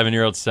adopted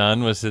 7-year-old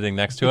son was sitting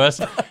next to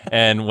us,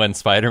 and when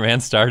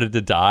Spider-Man started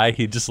to die,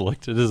 he just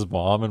looked at his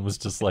mom and was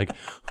just like,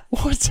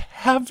 "What's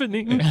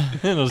happening?" And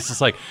it was just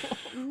like,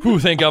 "Whew,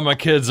 thank God my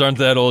kids aren't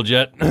that old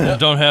yet.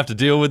 Don't have to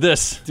deal with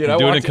this. Dude, I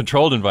Do it in walked a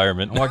controlled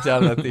environment." I walked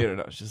out of that theater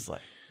and I was just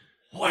like,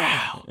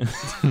 wow,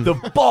 the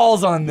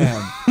balls on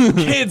them.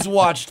 Kids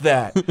watched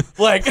that.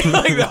 Like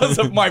that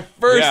was my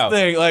first Yeah.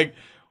 thing. Like,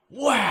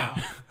 wow.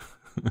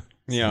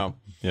 Yeah.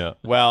 Yeah.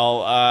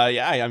 Well,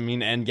 yeah, I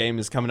mean, Endgame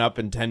is coming up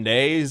in 10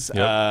 days.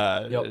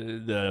 Yep.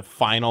 The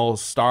final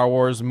Star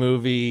Wars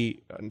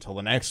movie, until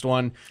the next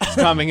one, is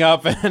coming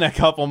up in a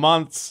couple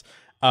months.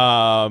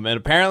 And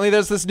apparently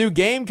there's this new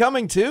game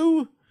coming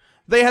too.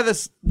 They had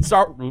this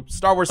Star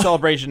Wars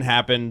Celebration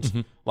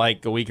happened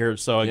like a week or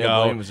so Yeah, ago.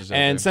 William was just out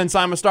And there. since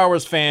I'm a Star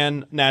Wars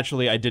fan,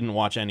 naturally I didn't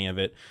watch any of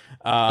it.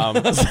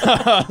 But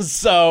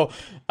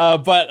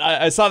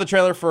I saw the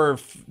trailer for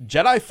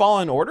Jedi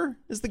Fallen Order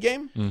is the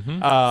game. so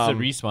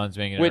Respawn's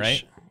making it, Which,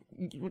 right?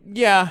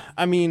 yeah,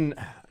 I mean,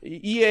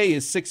 EA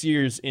is 6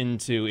 years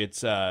into its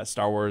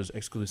Star Wars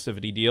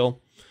exclusivity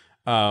deal,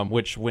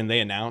 which when they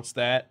announced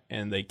that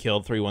and they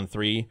killed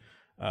 313,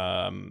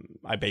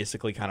 I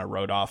basically kind of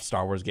wrote off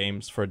Star Wars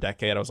games for a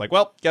decade. I was like,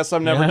 well, guess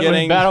I'm never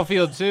getting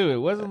Battlefield 2. It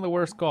wasn't the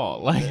worst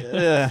call. Like,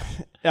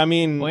 I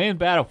mean, well, in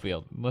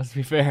Battlefield, let's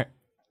be fair.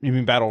 you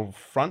mean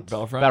Battlefront?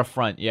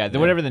 Battlefront, yeah.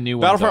 Whatever the new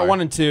ones Battlefront are.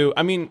 1 and 2.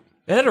 I mean,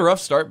 It had a rough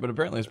start, but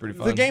apparently it's pretty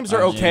fun. the games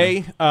are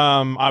okay.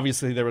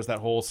 Obviously, there was that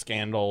whole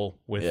scandal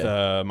with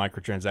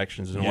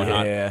microtransactions and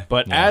whatnot. Yeah.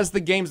 But as the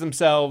games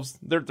themselves,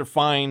 they're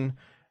fine.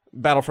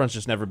 Battlefront's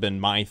just never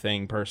been my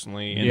thing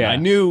personally, and I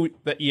knew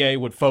that EA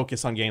would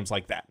focus on games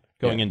like that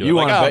going into you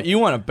it. Want you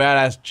want a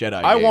badass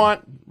Jedi I game.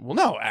 want. Well,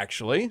 no,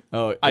 actually,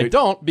 Oh, I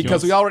don't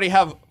because you we already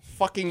have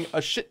fucking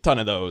a shit ton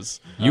of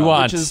those. You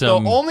want which is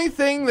some- the only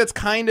thing that's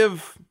kind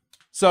of.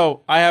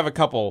 So I have a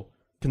couple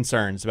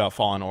concerns about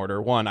Fallen Order.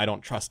 One, I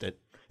don't trust it.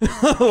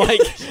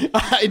 Like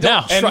I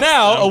don't. And trust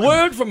now, them. a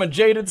word from a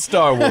jaded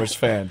Star Wars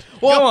fan.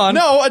 Well, Go on.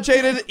 no, a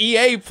jaded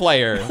EA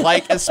player.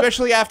 Like,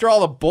 especially after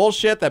all the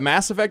bullshit that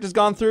Mass Effect has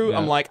gone through,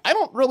 I'm like, I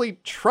don't really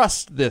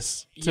trust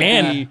this to be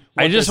And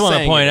what I just they're want to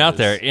saying point it out is.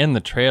 there in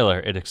the trailer,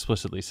 it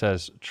explicitly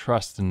says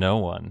 "trust no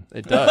one."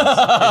 It does.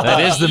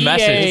 That is the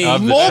message of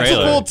the Multiple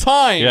trailer.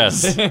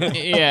 times. Yes.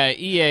 Yeah,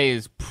 EA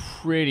is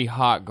pretty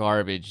hot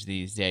garbage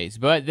these days.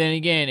 But then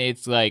again,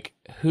 it's like,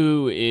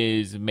 who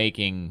is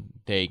making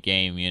the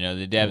game? You know,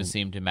 the devs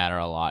seem to matter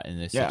a lot in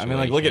this Yeah, I situation. mean,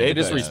 like, look at It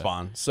is Apex.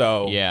 Respawn.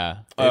 So, Yeah.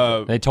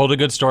 They told a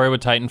good story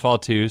with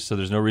Titanfall 2, so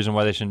there's no reason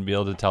why they shouldn't be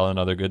able to tell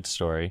another good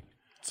story.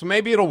 so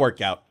maybe it'll work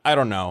out. I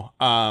don't know.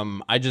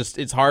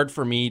 It's hard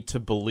for me to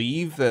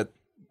believe that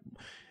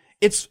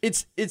it's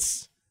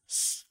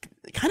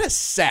kind of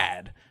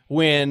sad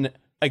when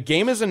a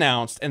game is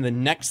announced and the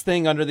next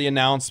thing under the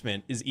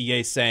announcement is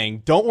EA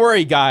saying, "Don't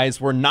worry,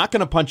 guys, we're not going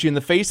to punch you in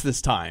the face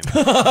this time."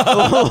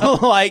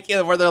 Like,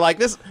 where they're like,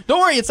 "This, don't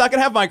worry, it's not going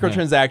to have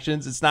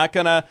microtransactions. It's not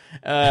going to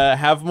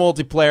have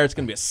multiplayer. It's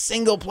going to be a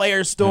single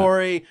player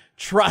story.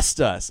 Trust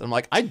us." I'm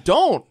like, I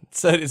don't.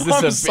 So is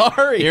this I'm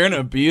sorry. You're in an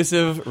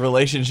abusive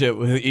relationship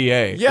with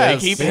EA.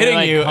 Yes. They keep They're, hitting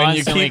like, you and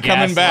you constantly keep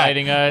coming back.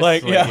 gaslighting us.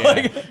 Like, Like, yeah, yeah.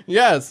 like,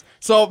 Yes.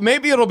 So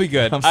maybe it'll be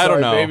good. I'm I sorry,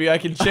 don't know. baby, I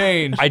can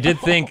change. I did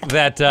think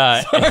that.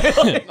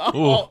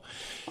 Ooh.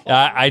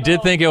 I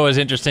did think it was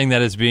interesting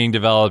that it's being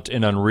developed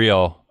in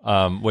Unreal,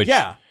 which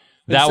Yeah.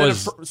 that Instead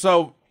was of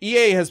so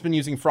EA has been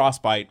using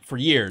Frostbite for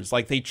years.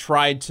 Like, they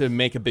tried to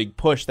make a big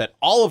push that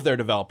all of their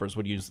developers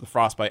would use the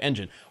Frostbite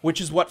engine,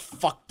 which is what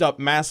fucked up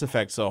Mass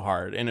Effect so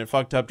hard, and it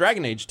fucked up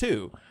Dragon Age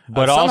too.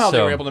 But somehow they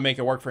also, were able to make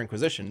it work for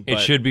Inquisition. it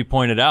but- should be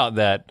pointed out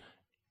that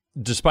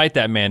despite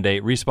that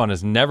mandate, Respawn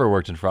has never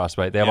worked in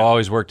Frostbite. They have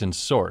always worked in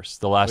Source.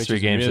 The last Which 3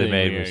 is games really they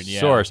made weird, was yeah.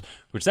 Source,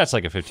 which that's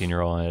like a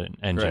 15-year-old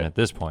engine Right. at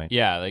this point.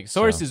 Yeah, like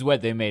Source is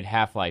what they made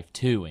Half-Life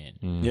 2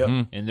 in.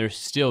 Yep. And they're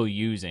still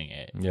using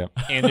it. Yep.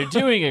 And they're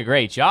doing a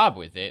great job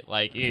with it.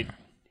 Like, it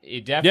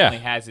definitely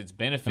has its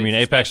benefits. I mean,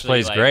 Apex especially,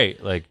 plays like,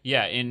 great. Like,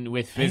 Yeah, and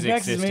with physics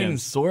Apex is made in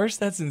systems. Source?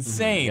 That's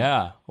insane.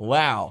 Yeah.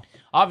 Wow.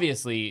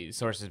 Obviously,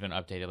 Source has been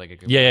updated like a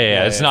good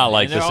yeah. It's not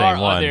like and the there same are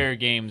one. other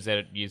games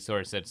that use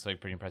Source that's like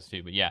pretty impressive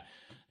too. But yeah,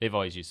 they've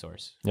always used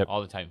Source. Yep.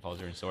 All the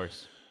Titanfalls are in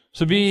Source.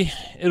 So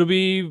it'll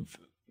be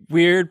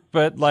weird,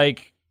 but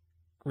like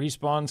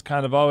Respawn's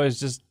kind of always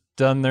just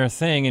done their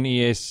thing, and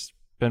EA's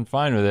been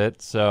fine with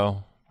it.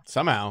 So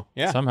somehow,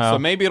 yeah. Somehow. So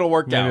maybe it'll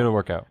work out. maybe it'll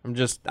work out. I'm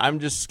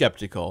just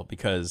skeptical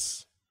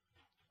because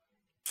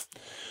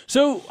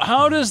So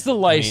how does the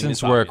license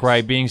it's work? obvious.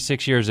 Right, being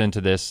 6 years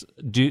into this,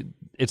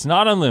 it's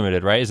not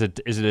unlimited, right? Is it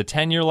a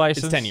 10-year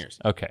license? 10 years.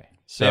 Okay,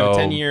 so they have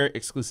a 10-year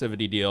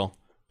exclusivity deal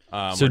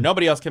where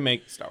nobody else can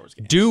make Star Wars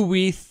games. Do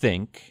we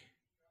think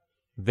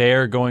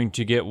they're going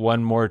to get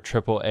one more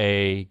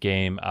AAA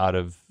game out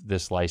of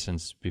this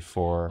license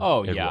before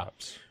Oh, it yeah.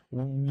 wraps?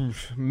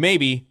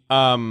 Maybe.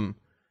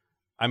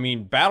 I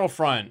mean,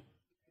 Battlefront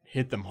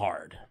hit them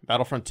hard.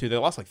 Battlefront 2, they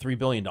lost like $3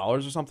 billion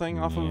or something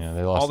off of Yeah,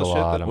 they lost all the a shit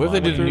lot that of What if they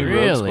money. did a new Rogue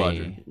Really?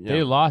 Squadron?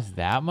 They lost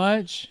that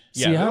much?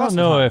 Yeah, See, they I lost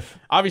don't a know ton. if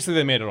Obviously,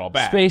 they made it all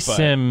back. Space but-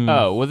 Sim.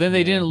 Oh, well, then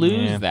they didn't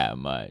lose Yeah. that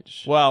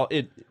much. Well,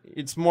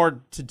 it's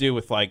more to do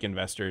with like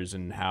investors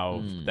and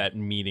how that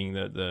meeting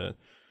the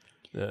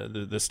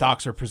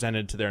stocks are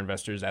presented to their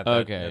investors at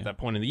that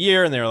point in the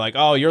year, and they're like,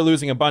 "Oh, you're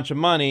losing a bunch of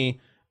money.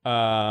 We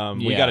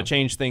got to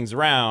change things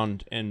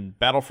around." And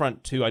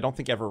Battlefront 2, I don't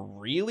think ever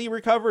really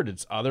recovered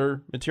its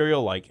other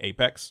material like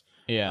Apex.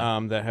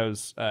 That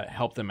has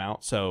helped them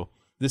out. So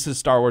this is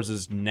Star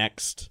Wars'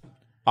 next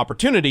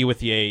opportunity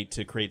with EA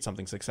to create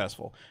something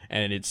successful,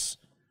 and it's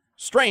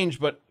strange,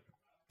 but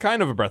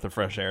kind of a breath of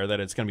fresh air that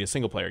it's going to be a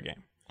single player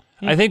game.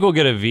 I think we'll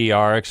get a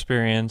VR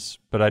experience,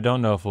 but I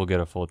don't know if we'll get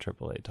a full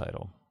AAA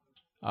title.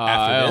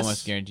 After I this?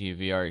 almost guarantee a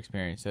VR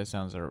experience. That's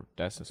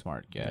a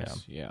smart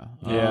guess. Yeah.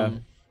 Yeah.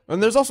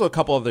 And there's also a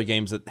couple other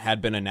games that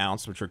had been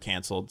announced which were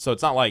canceled. So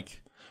it's not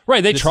like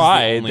Right, they This is the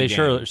tried. only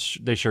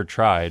They sure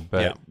tried,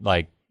 but Yeah.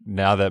 like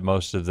now that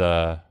most of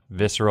the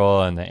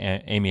Visceral and the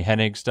Amy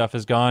Hennig stuff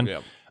is gone,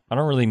 Yeah. I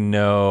don't really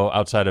know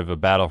outside of a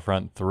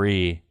Battlefront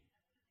 3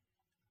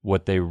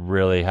 what they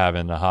really have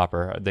in the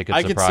hopper. They could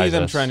I surprise could see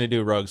them us. trying to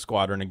do Rogue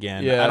Squadron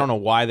again. Yeah. I don't know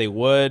why they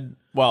would.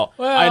 Well,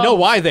 I know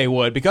why they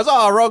would, because,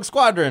 Rogue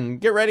Squadron,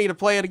 get ready to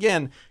play it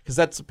again, because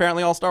that's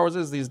apparently all Star Wars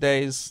is these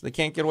days. They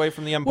can't get away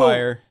from the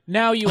Empire.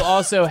 Now you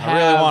also have.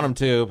 I really want them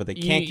to, but they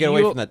can't get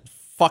away from that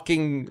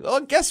fucking...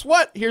 Oh, guess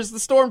what? Here's the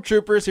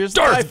Stormtroopers. Here's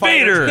the Darth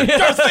Vader!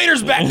 Darth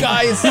Vader's back,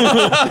 guys!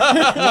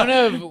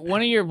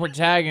 one of your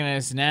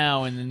protagonists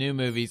now in the new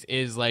movies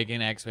is like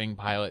an X-Wing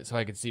pilot, so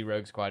I could see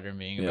Rogue Squadron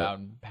being about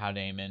Poe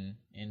Dameron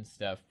and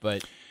stuff,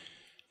 but...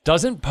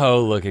 Doesn't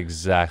Poe look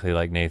exactly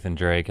like Nathan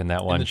Drake in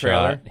that one the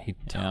trailer? shot? He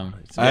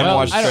I haven't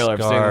watched the I don't- trailer. I'm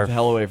staying Scarf. the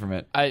hell away from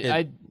it.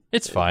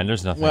 It's fine.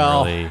 There's nothing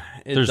Well, really.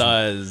 it There's,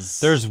 does.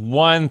 There's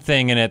one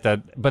thing in it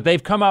but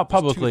they've come out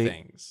publicly. Two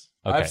things.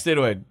 Okay. I've stayed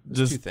away.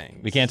 Just Two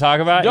things. We can't talk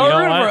about it? don't You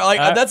don't remember. want-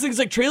 Like that's things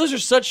like trailers are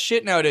such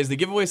shit nowadays. They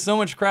give away so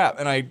much crap,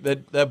 and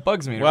that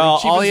bugs me. It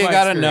Well, really all cheapens you my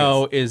gotta experience.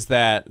 know is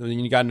that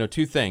you gotta know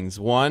two things.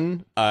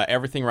 One,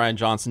 everything Ryan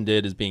Johnson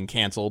did is being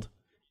canceled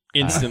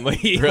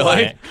instantly.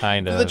 Really?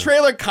 Kind of. The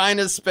trailer kind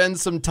of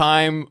spends some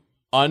time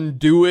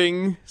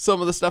undoing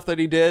some of the stuff that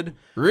he did.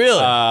 Really?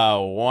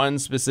 One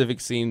specific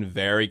scene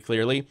very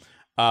clearly.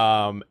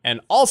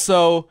 And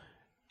also,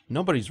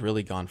 nobody's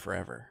really gone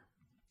forever.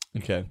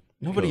 Okay.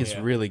 Nobody is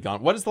really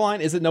gone. What is the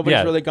line? Is it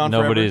nobody's really gone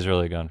forever? Nobody's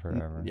really gone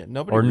forever. Yeah,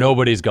 nobody or really-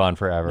 nobody's gone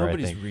forever, I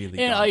Nobody's think. really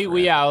And gone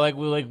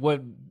forever. like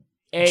what?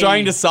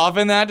 Trying to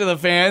soften that to the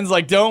fans,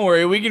 like, don't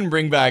worry, we can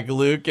bring back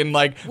Luke, and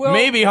like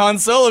maybe Han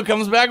Solo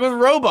comes back with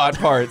robot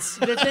parts.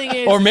 The thing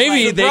is, Or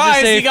maybe like, they just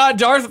Surprise, say, he got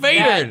Darth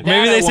Vader. that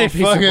Maybe I they say, won't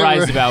be "Fuck it, surprised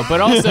we're-" about, but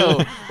also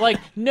like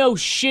no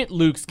shit,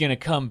 Luke's gonna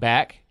come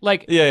back.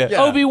 Like Yeah.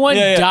 Obi-Wan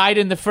Yeah. died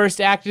in the first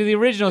act of the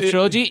original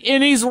trilogy,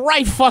 and he's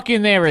right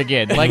fucking there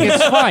again. Like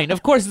it's fine.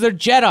 Of course, they're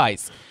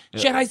Jedis.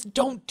 Jedis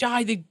don't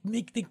die.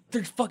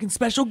 They're fucking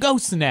special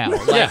ghosts now.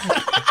 Like,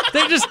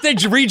 they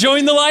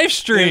rejoin the live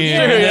stream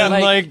and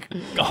like-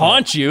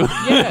 haunt you.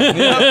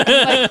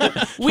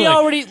 we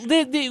already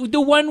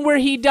the one where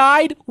he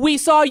died. We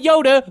saw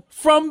Yoda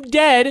from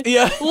dead.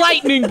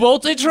 Lightning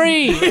bolt a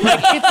tree.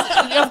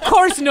 Like, of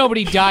course,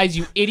 nobody dies.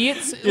 You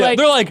idiots. Like,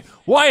 They're like,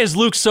 why is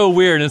Luke so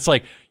weird? And it's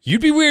like,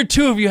 you'd be weird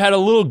too if you had a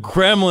little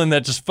gremlin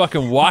that just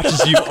fucking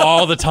watches you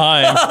all the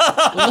time.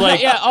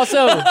 Like, yeah.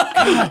 Also,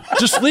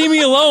 just leave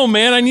me alone,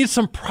 man. I need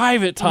some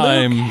private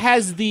time. Luke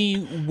has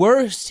the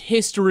worst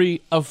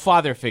history of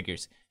father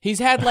figures. He's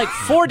had like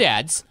 4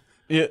 dads.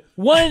 Yeah.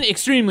 One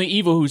extremely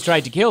evil who's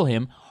tried to kill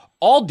him,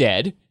 all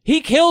dead.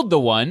 He killed the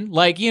one.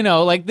 Like, you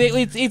know, like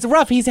it's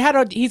rough. He's had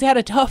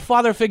a tough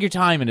father figure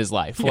time in his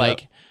life.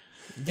 Like,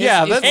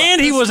 Yeah, it's-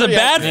 And he was a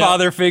bad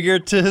father figure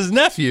to his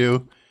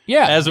nephew.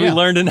 yeah, As we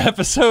learned in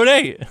episode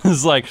 8.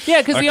 It's like,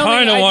 'cause I the only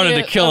kind of wanted to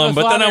idea kill of him,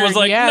 a but then I father was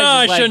like, he has no,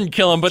 I is, like, shouldn't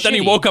kill him. But then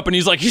he shitty. woke up and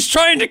he's like, he's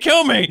trying to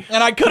kill me.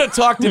 And I could have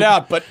talked it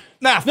out, but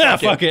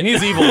fuck it.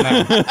 He's evil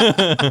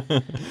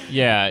now.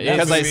 yeah.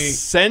 because I movie-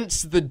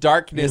 sense the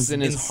darkness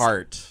in his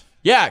heart.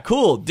 Yeah,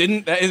 cool.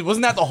 Wasn't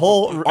that the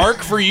whole arc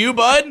for you,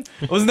 bud?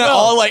 Wasn't that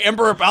all like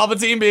Emperor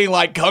Palpatine being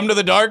like, "Come to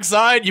the dark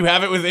side. You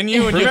have it within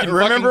you." And you can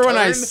Remember fucking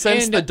when I turn?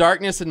 sensed And- the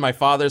darkness in my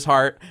father's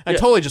heart? I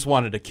totally just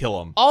wanted to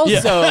kill him.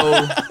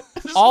 Also,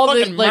 all the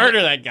Fucking like,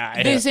 murder that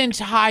guy. this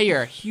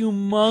entire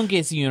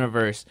humongous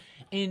universe,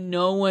 and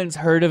no one's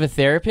heard of a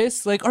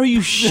therapist? Like, are you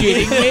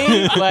shitting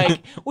me?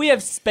 Like, we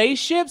have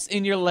spaceships,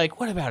 and you're like,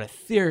 what about a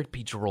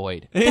therapy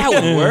droid? That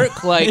would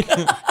work. Like,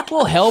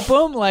 we'll help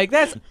him. Like,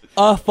 that's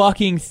a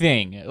fucking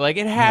thing. Like,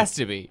 it has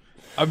to be.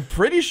 I'm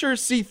pretty sure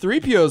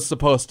C-3PO is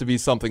supposed to be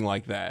something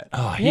like that.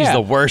 Oh, he's Yeah,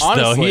 the worst, though.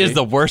 honestly. He is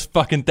the worst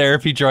fucking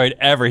therapy droid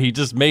ever. He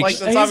just makes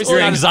that's obviously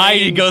your not his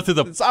anxiety main- go through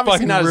the It's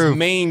obviously fucking not roof. his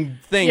main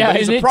thing, Yeah, but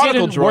he's and a it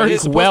prodigal didn't droid. work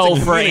He's supposed well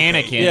to for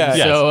communicate. Anakin.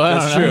 Yeah, so I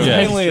that's don't know. true. Yeah.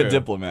 Mainly That's a true.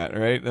 diplomat,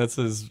 right? That's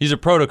his. He's a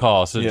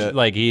protocol, so Yeah.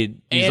 like he's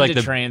And like a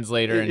the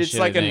translator and It's shit.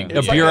 like I an- think. a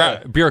it's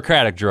like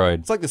bureaucratic droid.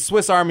 It's like the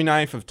Swiss Army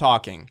knife of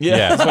talking.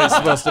 Yeah. That's what it's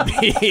supposed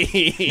to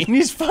be. And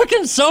he's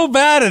fucking so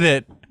bad at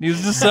it. He's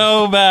just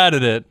so bad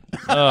at it.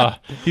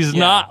 He's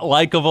not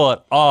likable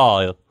at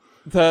all.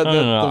 The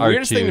know,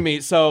 weirdest R2. thing to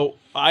me, so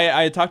I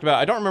had talked about,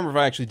 I don't remember if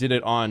I actually did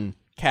it on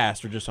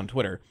cast or just on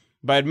Twitter,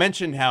 but I had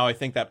mentioned how I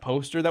think that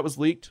poster that was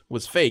leaked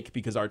was fake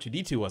because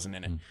R2-D2 wasn't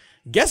in it.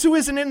 Guess who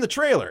isn't in the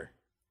trailer?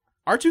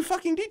 R2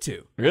 fucking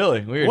D2.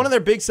 Really weird. One of their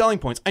big selling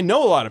points. I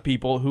know a lot of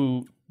people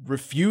who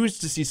refuse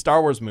to see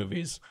Star Wars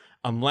movies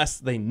unless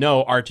they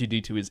know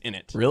R2-D2 is in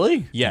it.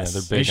 Really? Yes.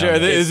 they're You big sure? on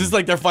it. Is this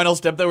like their final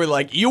step that we're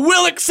like, you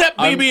will accept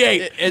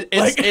BB-8?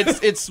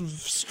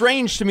 It's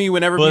strange to me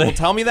whenever people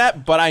tell me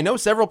that, but I know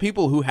several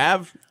people who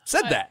have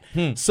said that.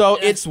 So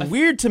it's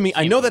weird to me.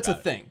 I know that's a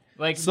thing.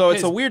 Like, So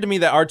it's because weird to me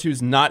that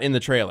R2's not in the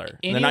trailer.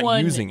 They're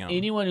not using him.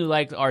 Anyone who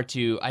likes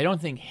R2, I don't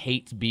think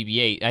hates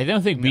BB-8. I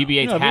don't think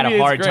BB-8's No, had BB-8's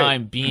a hard great.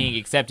 time being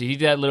accepted. He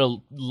did that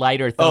little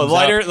lighter thumbs the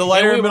lighter up. middle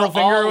And we were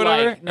finger or all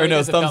whatever? like- Or no,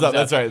 just a thumbs up.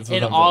 That's right, it's a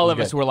And thumbs all up.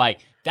 of us Okay. were like,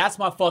 that's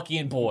my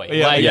fucking boy.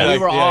 Yeah, like, yeah, we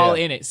were yeah, all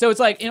yeah. in it. So it's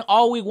like, and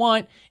all we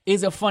want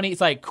is a funny,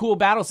 it's like cool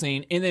battle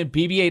scene, and then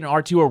BB-8 and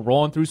R2 are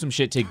rolling through some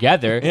shit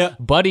together. Yeah.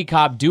 Buddy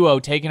cop duo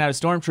taking out a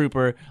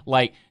stormtrooper,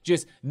 like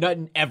just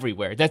nutting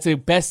everywhere. That's the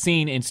best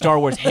scene in Star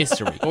Wars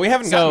history. But we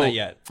haven't gotten that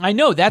yet. I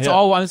know, that's Yeah.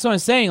 all. That's what I'm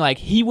saying. Like,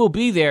 he will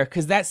be there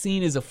because that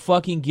scene is a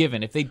fucking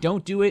given. If they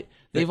don't do it,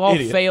 they've all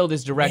idiot. failed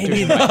as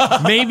directors.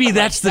 Right? Maybe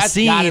that's the that's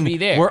gotta scene be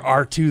there. where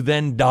R2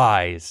 then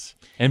dies.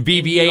 And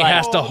BB-8 like,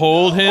 has to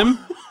hold him.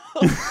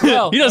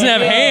 Well, He doesn't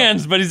have and-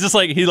 hands, but he's just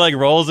like, he like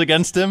rolls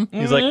against him.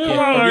 He's like, come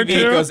on, Maybe he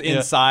R2. goes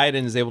inside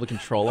and is able to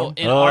control him.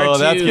 And Oh, R2,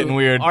 that's getting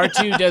weird.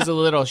 R2 does a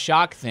little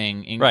shock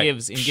thing and Right.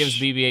 gives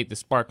BB-8 the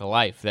spark of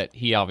life that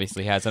he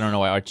obviously has. I don't know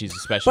why R2's a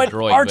special But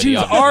droid, but he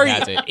R2's obviously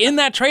has already, it. in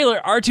that trailer,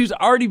 R2's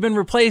already been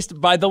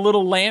replaced by the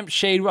little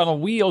lampshade on a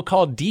wheel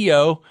called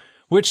Dio,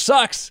 which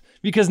sucks.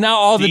 Because now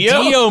all the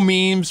Dio? Dio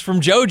memes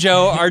from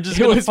JoJo are just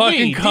gonna was me,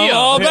 fucking come Dio.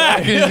 all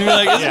back. And be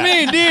like, it's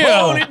me,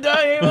 Dio.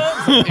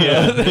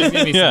 Yeah, there's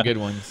gonna be some good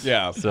ones.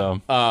 Yeah.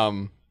 So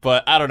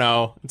But I don't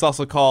know. It's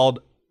also called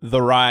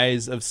The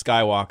Rise of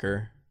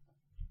Skywalker.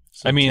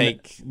 So I mean,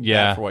 take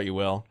yeah. that for what you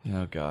will.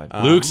 Oh God.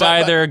 Luke's but-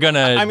 either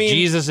gonna I mean,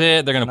 Jesus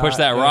it, they're gonna push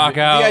that not- rock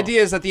out. The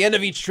idea is at the end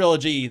of each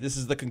trilogy, this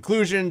is the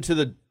conclusion to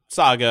the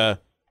saga.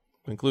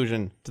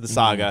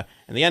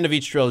 And the end of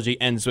each trilogy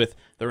ends with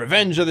the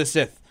Revenge of the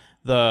Sith,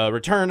 the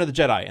Return of the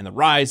Jedi, and the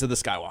Rise of the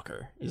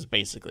Skywalker is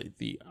basically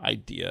the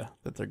idea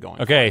that they're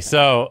going Okay,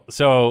 for.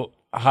 so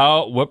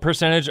what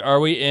percentage are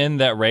we in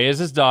that Rey is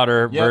his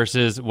daughter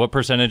versus what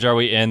percentage are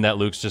we in that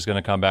Luke's just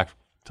gonna come back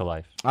to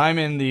life? I'm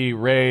in the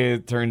Rey.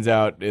 It turns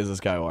out is a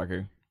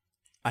Skywalker.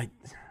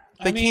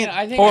 They I mean, can't.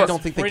 I think I that's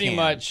don't think they pretty can.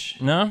 much.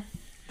 No?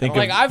 Think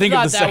Like, of, I've think of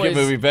thought the that second was-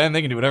 movie, Ben.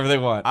 They can do whatever they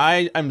want.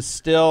 I'm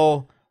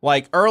still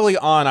like early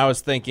on. I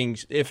was thinking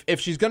if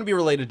she's going to be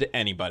related to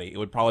anybody, it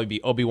would probably be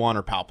Obi-Wan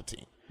or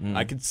Palpatine.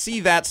 I could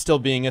see that still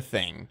being a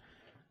thing,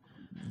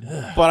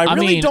 but I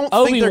really mean, don't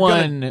think they're going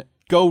Obi-Wan- to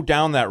go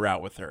down that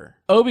route with her.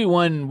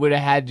 Obi-Wan would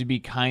have had to be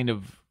kind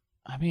of.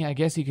 I mean, I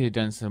guess he could have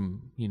done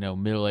some,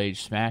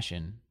 middle-aged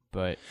smashing,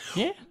 but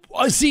yeah.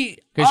 See,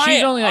 'Cause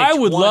she's only, like, I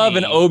would love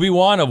an 20.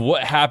 Obi-Wan of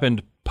what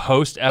happened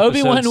post episode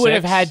Obi-Wan would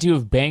have 6. had to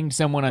have banged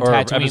someone on Or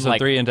Tatooine episode like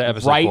 3 into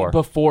episode right 4.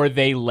 before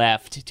they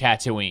left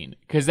Tatooine,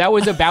 because that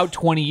was about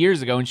 20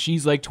 years ago, and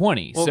she's like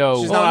 20.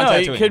 so she's not on no,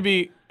 Tatooine. it could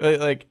be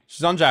like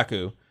She's on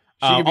Jakku.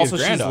 could be his Also,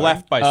 she's granddaughter.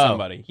 left by Oh.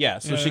 somebody. Yeah,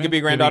 so she could be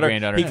a granddaughter.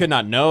 granddaughter. He could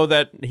not know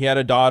that he had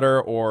a daughter,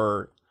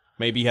 or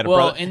maybe he had a Well,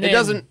 brother. and It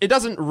then-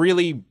 doesn't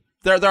really.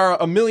 There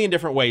are a million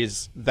different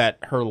ways that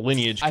her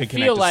lineage I could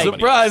feel connect like- to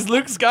somebody. surprise.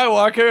 Luke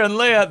Skywalker and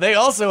Leia. They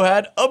also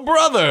had a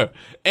brother,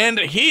 and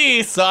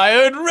he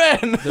sired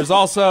Ren. There's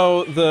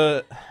also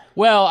the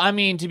well, I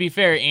mean, to be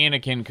fair,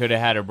 Anakin could have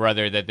had a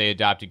brother that they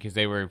adopted because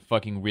they were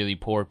fucking really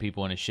poor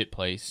people in a shit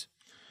place.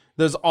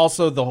 there's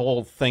also the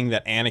whole thing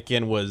that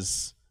Anakin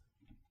was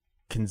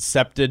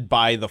concepted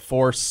by the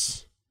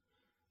Force,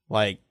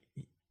 like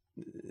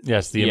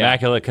Yes, the Yeah.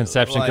 Immaculate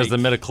Conception, because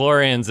Like- the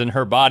midichlorians in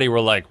her body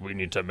were like, we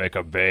need to make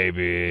a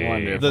baby.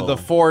 Wonderful. the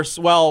Force.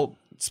 Well,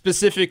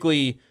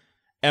 specifically,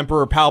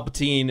 Emperor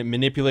Palpatine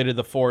manipulated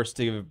the Force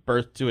to give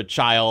birth to a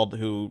child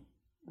who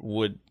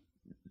would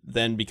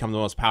then become the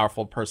most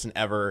powerful person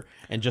ever,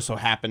 and just so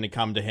happened to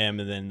come to him,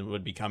 and then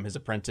would become his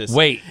apprentice.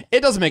 Wait. It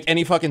doesn't make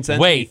any fucking sense.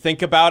 Wait. When you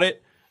think about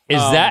it. Is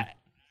that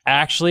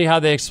actually how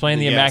they explain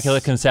the yes.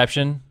 Immaculate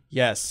Conception?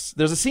 Yes,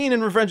 there's a scene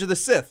in Revenge of the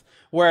Sith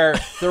where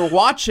they're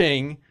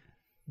watching.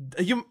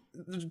 Do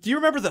you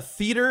remember the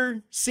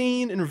theater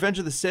scene in Revenge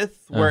of the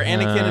Sith where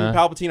Anakin and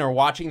Palpatine are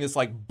watching this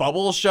like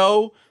bubble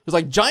show? There's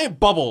like giant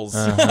bubbles.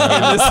 In this,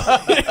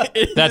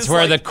 in That's this,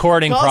 where like, the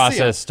courting Colosseum.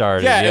 process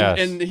started. Yeah, yes.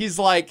 and he's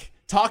like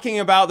talking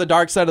about the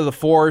dark side of the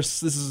Force.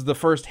 This is the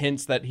first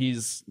hints that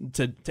he's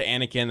to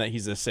Anakin that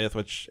he's a Sith,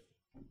 which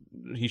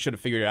he should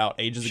have figured out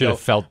ages Should ago. have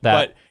felt that.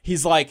 But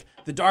he's like,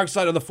 the dark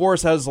side of the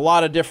Force has a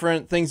lot of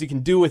different things you can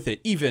do with it,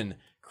 even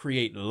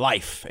create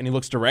life. And he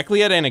looks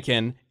directly at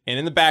Anakin, and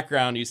in the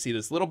background, you see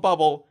this little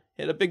bubble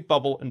hit a big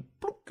bubble and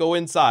boop, go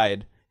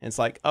inside. And it's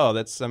like, oh,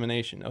 that's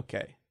semination.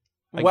 Okay.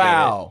 I get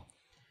Wow.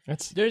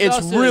 There's it. It's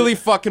also- really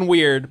fucking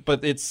weird,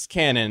 but it's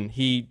canon.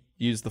 He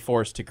used the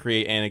Force to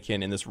create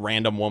Anakin in this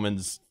random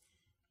woman's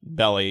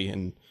belly,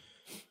 and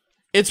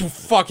it's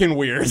fucking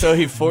weird. So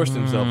he forced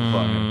himself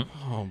upon him.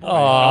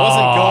 I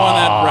wasn't going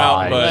that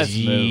route, but let's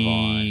move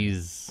on.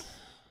 Jeez.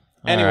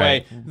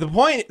 anyway,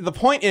 the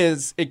point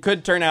is, it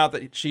could turn out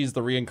that she's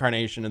the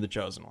reincarnation of the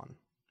Chosen One,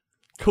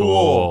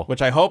 Cool.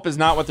 which I hope is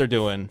not what they're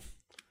doing.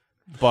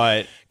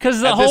 But Because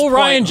the at this whole point,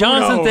 Ryan who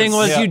Johnson thing knows?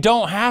 was Yeah. you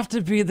don't have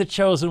to be the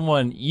chosen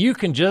one. You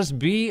can just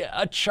be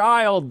a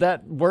child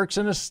that works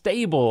in a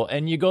stable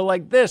and you go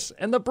like this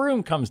and the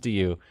broom comes to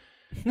you.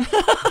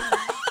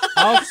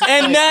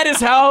 And that is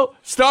how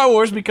Star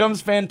Wars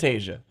becomes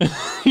Fantasia.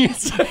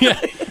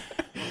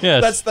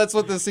 Yes. That's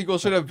what the sequel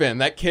should have been.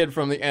 That kid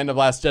from the end of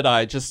Last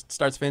Jedi just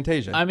starts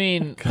Fantasia. I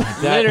mean,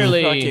 That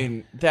literally.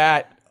 fucking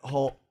that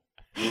whole.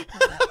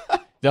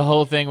 The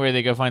whole thing where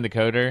they go find the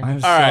coder. I'm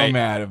so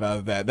mad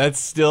about that. That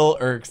still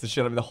irks the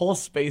shit out of me. The whole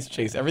space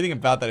chase, everything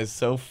about that is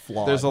so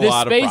flawed. There's a The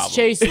lot of space problems.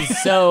 chase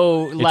is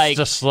so like It's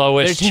the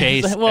slowest they're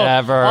chase just- well,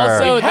 ever.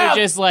 Also, they're Have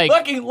just like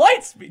fucking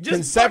light speed.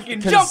 Just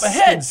fucking jump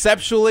ahead.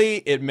 Conceptually,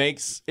 it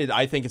makes it.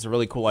 I think it's a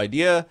really cool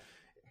idea.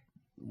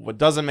 What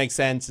doesn't make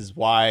sense is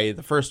why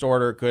the First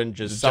Order couldn't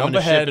just summon jump a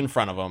ahead. ship in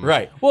front of them.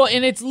 Right. well,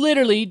 and it's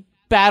literally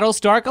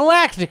Battlestar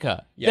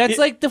Galactica. Yeah. That's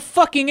like the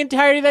fucking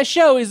entirety of that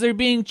show is they're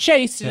being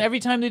chased, and every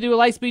time they do a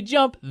light speed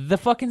jump, the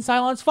fucking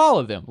Cylons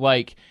follow them.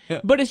 Like,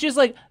 but it's just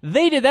like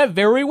they did that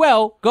very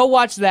well. Go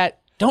watch that.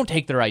 Don't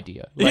take their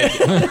idea. Like,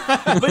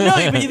 But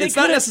no, but It's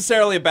not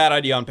necessarily a bad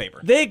idea on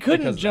paper. They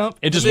couldn't jump.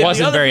 It just The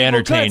wasn't other very people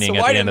entertaining could,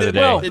 at why the end of didn't the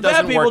they- day. Well, It the doesn't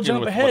bad people work in jump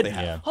with ahead. what they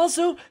have. Yeah.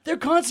 Also, they're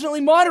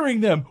constantly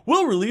monitoring them.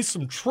 We'll release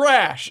some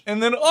trash,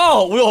 and then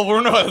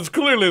we're not. It's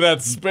clearly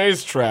that's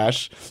space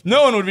trash.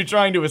 No one would be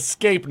trying to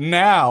escape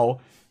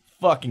now.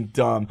 Fucking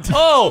dumb.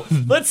 Oh,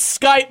 let's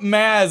Skype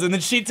Maz, and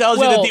then she tells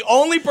you that Well- the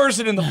only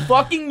person in the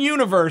fucking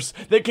universe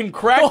that can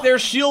crack their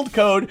shield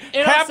code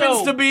And happens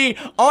also- to be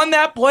on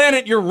that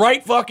planet you're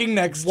right fucking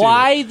next to.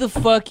 why the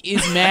fuck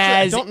is I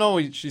Maz? don't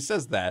know. She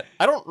says that.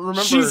 I don't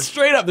remember. She's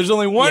straight up. There's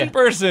only one Yeah.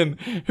 person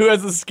who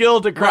has the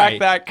skill to crack Right.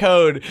 that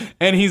code,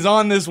 and he's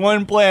on this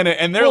one planet,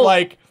 and they're Well,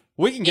 like,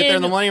 we can get there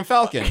in the Millennium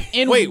Falcon.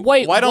 Wait,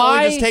 wait, why don't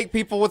why- we just take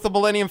people with the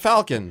Millennium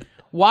Falcon?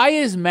 Why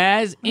is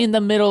Maz in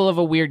the middle of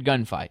a weird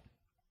gunfight?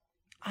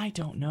 I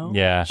don't know.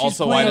 Yeah. She's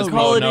Also, why playing does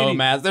Call Mo of know Duty.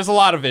 Maz? There's a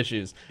lot of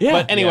issues. Yeah.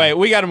 But anyway,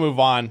 we got to move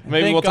on.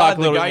 Maybe Thank we'll God talk a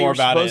little the bit guy more you're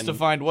about it. supposed to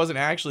find wasn't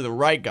actually the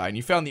right guy, and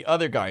you found the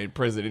other guy in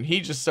prison, and he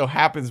just so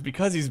happens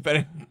because he's been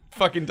in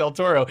fucking Del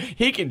Toro,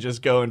 he can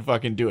just go and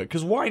fucking do it.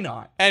 Because why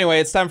not? Anyway,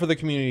 it's time for the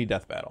community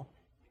death battle.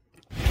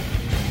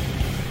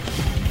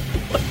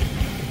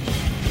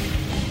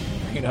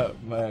 You know,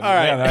 man, All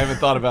right. man, I haven't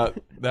thought about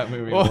that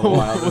movie in a little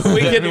while. This we is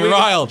can getting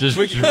riled. Just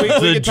we the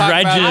can talk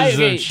about- dredges Okay, of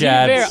to be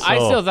Chad's fair, I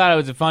soul. still thought it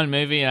was a fun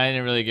movie, and I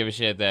didn't really give a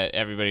shit that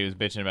everybody was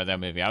bitching about that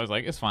movie. I was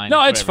like, it's fine.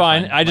 No, it's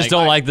whatever, fine. I just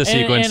don't like the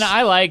sequence. And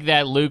I like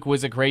that Luke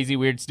was a crazy,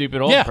 weird, stupid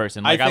old Yeah,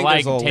 person. I Like, I, think like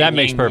there's a- taking that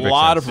makes perfect a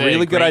lot sense. of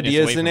really good greatness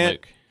ideas away in from it.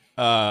 Luke.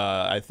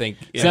 I think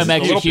it's Some a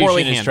little execution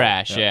poorly is handled.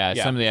 trash. Yeah,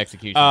 Yeah. some of the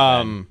execution. is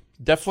bad.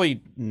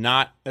 Definitely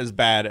not as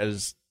bad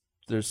as.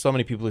 There's so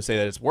many people who say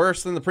that it's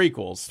worse than the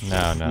prequels.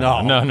 No. No,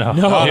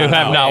 You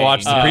have not hey,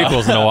 watched the no.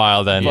 prequels in a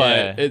while then.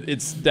 But Yeah.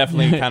 it's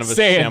definitely kind of a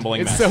Sand.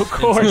 shambling It's mess. so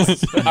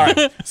coarse. All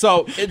right,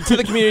 so to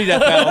the community death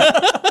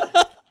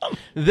battle.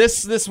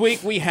 This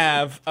week we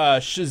have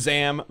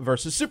Shazam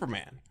versus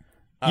Superman,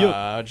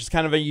 which is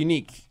kind of a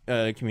unique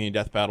community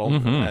death battle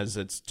as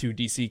it's two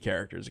DC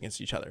characters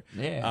against each other.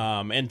 Yeah.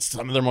 And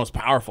some of their most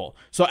powerful.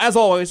 So as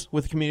always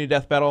with the community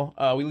death battle,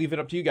 we leave it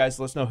up to you guys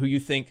to let us know who you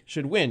think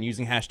should win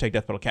using hashtag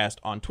DeathBattleCast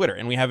on Twitter.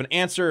 And we have an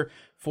answer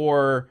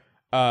for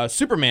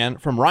Superman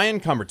from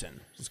Ryan Cumberton.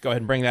 Let's go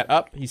ahead and bring that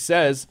up. He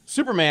says,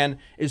 Superman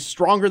is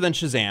stronger than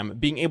Shazam,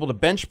 being able to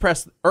bench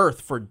press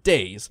Earth for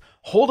days,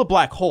 hold a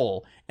black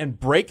hole, and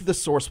break the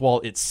source wall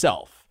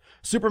itself.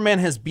 Superman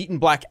has beaten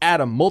Black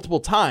Adam multiple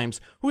times,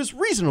 who is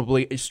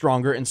reasonably a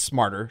stronger and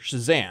smarter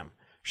Shazam.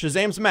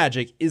 Shazam's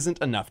magic isn't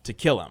enough to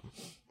kill him.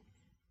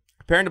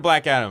 Comparing to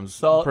Black Adam's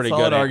pretty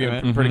solid good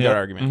argument. Pretty good Yep.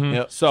 argument.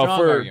 Yep. So Strong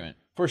argument.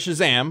 for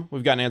Shazam,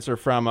 we've got an answer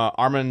from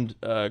Armand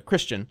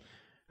Christian,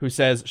 who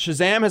says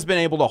Shazam has been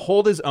able to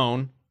hold his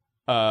own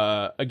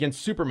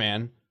against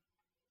Superman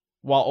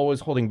while always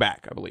holding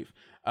back, I believe.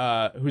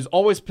 Who's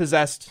always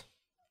possessed.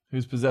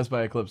 Who's possessed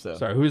by Eclipso?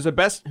 Sorry,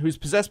 who's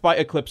possessed by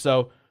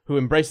Eclipso, who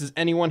embraces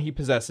anyone he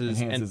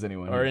possesses, Enhances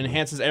anyone or he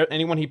enhances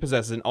anyone he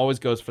possesses, and always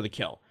goes for the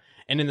kill.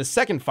 And in the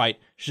second fight,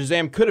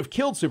 Shazam could have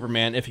killed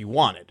Superman if he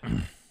wanted.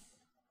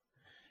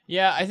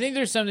 Yeah, I think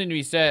there's something to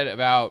be said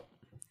about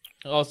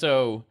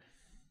also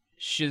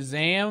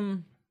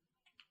Shazam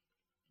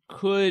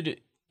could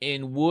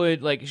and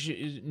would like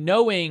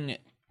knowing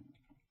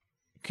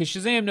because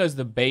Shazam knows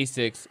the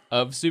basics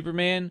of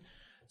Superman.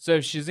 So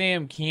if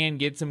Shazam can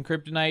get some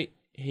kryptonite,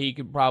 he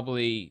could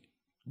probably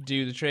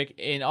do the trick.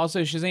 And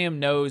also Shazam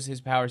knows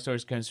his power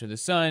source comes from the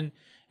sun.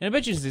 And I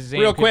bet you Shazam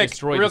Real could quick,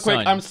 destroy the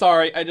sun. I'm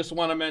sorry. I just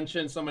want to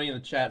mention, somebody in the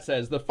chat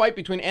says, the fight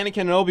between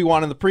Anakin and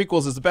Obi-Wan in the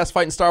prequels is the best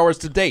fight in Star Wars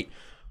to date.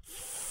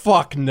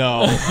 Fuck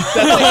no. That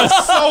thing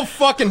is so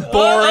fucking boring.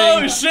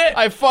 Oh, shit.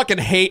 I fucking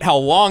hate how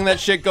long that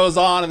shit goes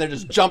on, and they're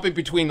just jumping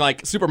between,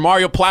 like, Super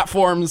Mario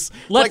platforms.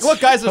 Let's- Like, look,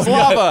 guys, there's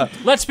lava.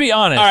 Let's be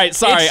honest. All right,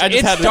 sorry. I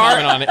just had to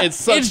comment on it. It's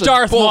such It's a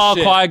Darth Maul,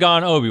 bullshit.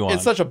 Qui-Gon, Obi-Wan.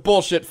 It's such a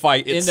bullshit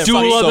fight. It's the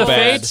Duel so of the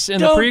bad. Fates in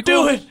Don't the prequel.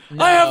 do it.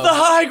 I have the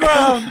high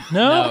ground.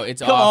 no,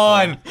 it's Come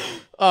awful. on.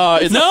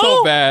 It's No?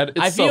 so bad. It's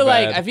I so feel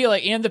bad.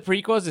 like and the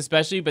prequels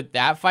especially, but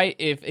that fight,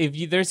 if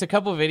you, there's a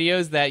couple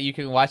videos that you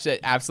can watch that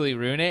absolutely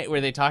ruin it,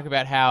 where they talk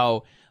about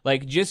how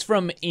like just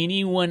from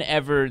anyone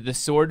ever, the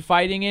sword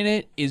fighting in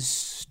it is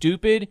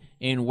stupid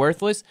and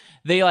worthless.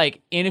 They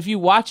like, and if you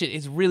watch it,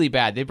 it's really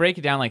bad. They break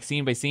it down like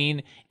scene by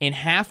scene, and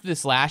half the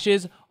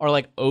slashes are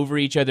like over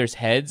each other's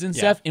heads and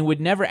stuff, and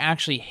would never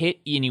actually hit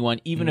anyone,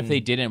 even if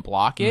they didn't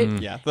block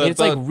it. Yeah, it's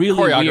like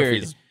really choreography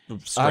weird. is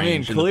I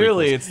mean, strange in the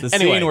clearly prequels. it's the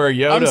Anyway, scene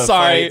where I'm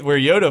sorry. where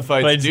Yoda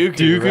fights Fights Dooku.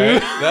 Dooku?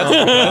 Right? That's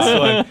the best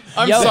one.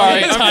 I'm Yo, sorry.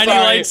 it's a I'm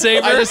tiny sorry.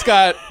 lightsaber. I just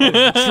got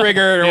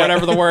triggered or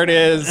whatever the word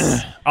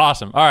is.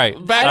 Awesome. All right.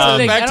 Back I don't to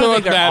think, back I to don't what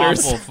think they're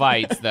matters. awful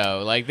fights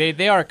though. Like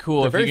they are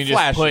cool if They're you very can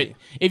just flashy. put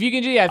if you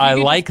can yeah, if I you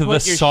can like just the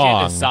put your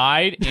song. shit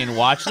aside and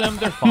watch them.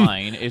 They're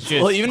fine. It's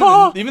just Well,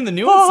 even the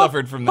new one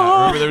suffered from that.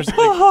 Remember, there was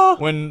like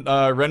when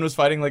Ren was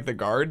fighting like the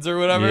guards or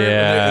whatever.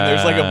 And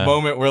there's like a Yeah.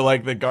 moment where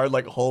like the guard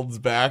like holds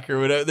back or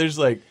whatever. There's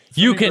like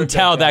You somebody can broke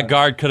tell that down.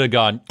 guard could have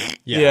gone.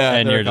 Yeah,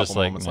 and there are you're a just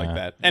couple like, moments nah. like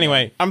that.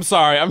 Anyway, I'm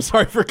sorry. I'm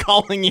sorry for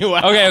calling you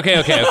out.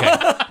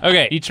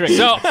 Okay. he tricked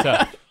So me.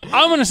 So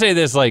I'm gonna say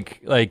this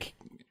like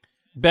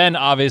Ben,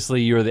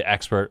 obviously you're the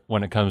expert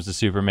when it comes to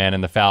Superman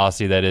and the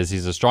fallacy that is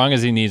he's as strong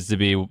as he needs to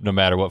be no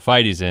matter what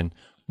fight he's in.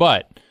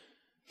 But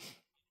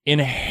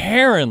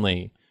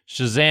inherently,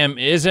 Shazam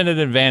is at an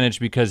advantage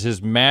because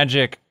his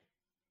magic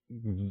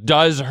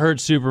does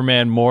hurt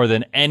Superman more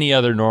than any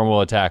other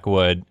normal attack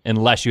would,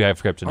 unless you have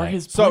Are kryptonite.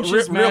 his So punches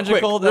real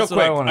magical? quick, That's what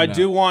I want to know.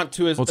 do want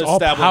to Well, it's establish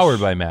all powered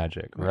by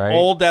magic, right?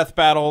 Old Death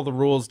Battle. The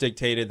rules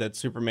dictated that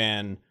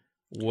Superman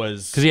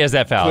was Because he has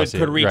that fallacy.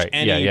 could reach right.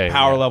 any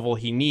power level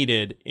he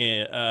needed,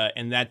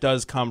 and that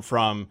does come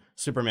from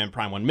Superman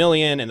Prime 1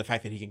 million and the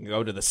fact that he can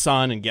go to the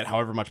sun and get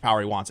however much power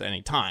he wants at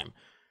any time.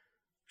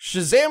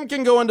 Shazam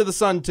can go into the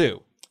sun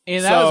too.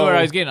 and that was So- where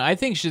I was getting. I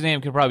think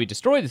Shazam could probably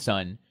destroy the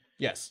sun.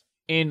 Yes.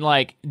 And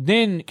like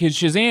then because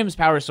Shazam's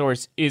power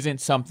source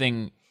isn't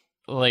something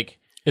like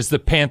It's the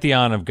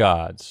pantheon of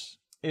gods.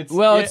 It's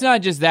it's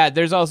not just that.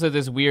 There's also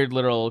this weird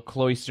little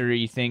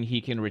cloistery thing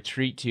he can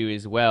retreat to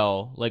as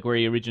well, like where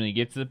he originally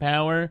gets the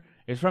power.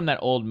 It's from that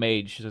old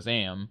mage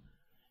Shazam,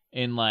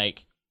 and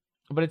like,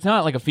 but it's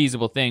not like a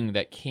feasible thing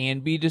that can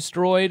be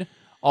destroyed.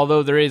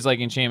 Although there is like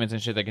enchantments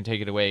and shit that can take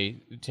it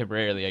away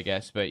temporarily, I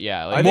guess. But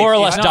yeah, like, More or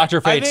it's less, not- Dr.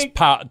 I Fate's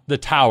think- the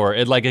tower.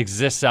 It like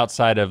exists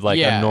outside of like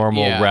a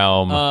normal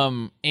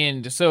realm.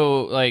 And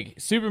so like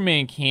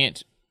Superman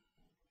can't,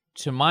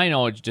 to my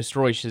knowledge,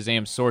 destroy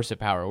Shazam's source of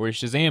power, whereas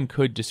Shazam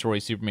could destroy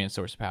Superman's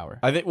source of power.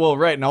 I think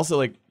right, and also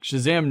like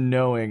Shazam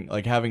knowing,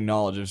 like having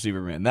knowledge of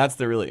Superman. That's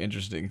the really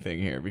interesting thing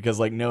here, because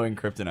like knowing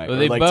kryptonite, Well, or,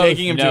 they like both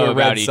taking him to know a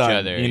red about each sun,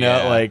 other, you know,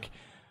 yeah. like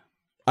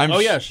I'm Oh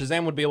yeah,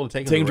 Shazam would be able to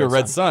take him to a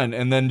red sun. sun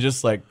and then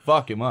just like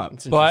fuck him up.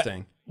 It's But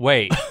interesting.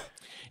 wait,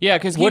 Yeah,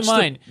 because keep in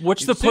mind,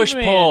 what's the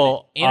Superman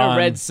push-pull in on- a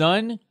red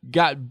sun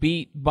got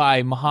beat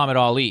by Muhammad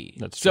Ali.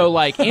 That's so true.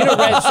 like in a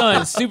red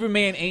sun,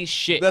 Superman ain't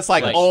shit. That's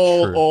like true.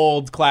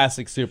 old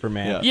classic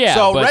Superman. Yeah,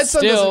 So but Red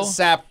Sun still- doesn't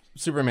sap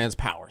Superman's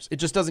powers. It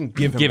just doesn't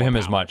give him more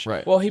as power. much.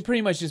 Right. Well, he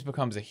pretty much just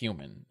becomes a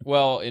human.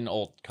 Well, in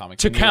old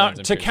comics. To The new ones,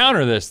 I'm to pretty sure.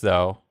 counter this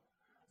though,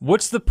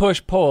 what's the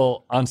push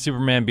pull on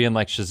Superman being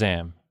like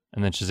Shazam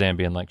and then Shazam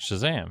being like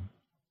Shazam?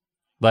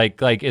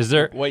 Like is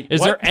there Wait, is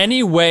what? there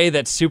any way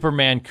that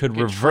Superman could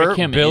Could revert trick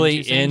him Billy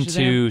into saying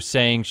into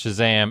saying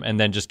Shazam and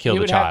then just kill He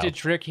the would child? have to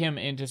trick him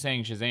into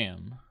saying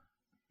Shazam.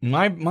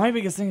 My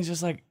biggest thing is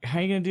just like, how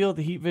are you gonna deal with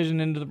the heat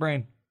vision into the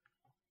brain?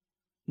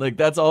 Like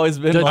that's always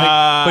been Does- like.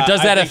 but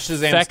does I that think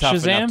Shazam's affect tough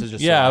enough Shazam? to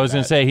just Yeah, I survive was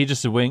gonna that. say he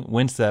just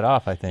winced that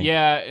off. I think.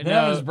 Yeah, They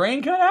have his no.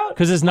 brain cut out.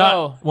 because it's not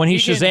Well, when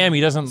he's he can- Shazam,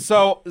 he doesn't.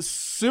 So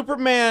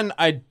Superman,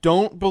 I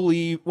don't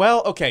believe.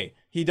 Well, okay,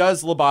 he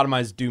does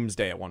lobotomize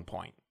Doomsday at one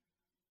point,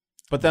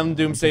 but then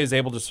Doomsday is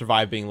able to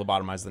survive being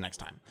lobotomized the next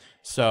time.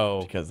 So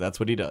Because that's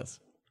what he does.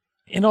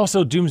 And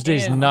also,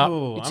 Doomsday's And- not.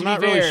 Ooh, To I'm be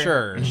not really fair,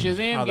 sure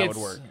Shazam how that gets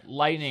would work.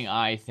 lightning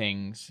eye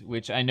things,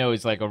 which I know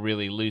is like a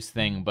really loose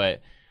thing,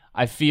 but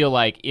I feel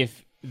like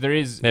if there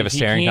is, They have if a he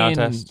staring can-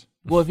 contest?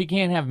 Well, if he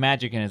can't have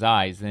magic in his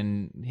eyes,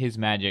 then his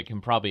magic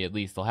can probably at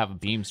least they'll have a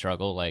beam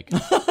struggle. Like,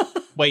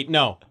 Wait,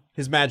 no,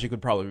 his magic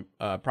would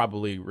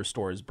probably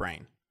restore his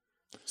brain,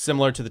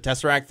 similar to the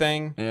Tesseract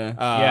thing. Yeah.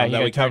 Yeah, he that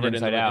got we turned covered in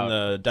inside out.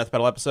 the Death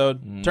Battle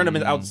episode. Turned him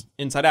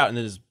inside out, and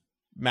then his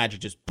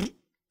magic just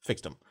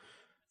fixed him.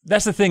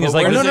 That's the thing is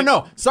Or like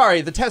no. Sorry,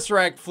 the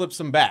Tesseract flips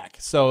him back,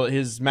 so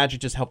his magic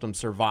just helped him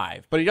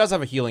survive. But he does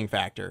have a healing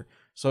factor,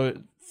 so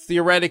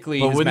theoretically,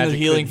 But his wouldn't the magic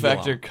healing could heal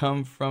factor him.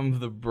 come from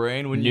the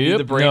brain? Wouldn't you need Nope.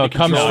 the brain No, to it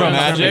comes control from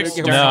magic? It comes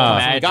No. from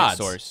magic gods.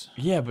 source.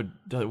 Yeah,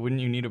 but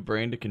wouldn't you need a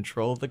brain to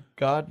control the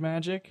god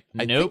magic?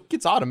 I Nope. think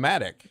it's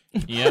automatic.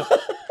 Yep.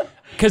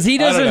 because he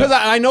doesn't. Because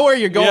I know where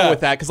you're going Yeah.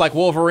 with that. Because like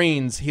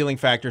Wolverine's healing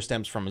factor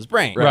stems from his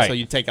brain, Right. So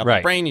you take out Right.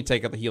 the brain, you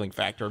take out the healing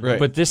factor. Right.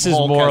 But this is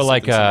Hulk more has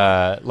like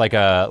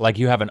something like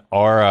you have an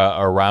aura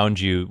around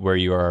you where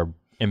you are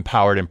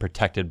empowered and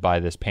protected by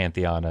this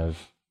pantheon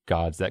of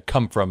gods that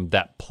come from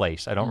that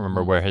place. I don't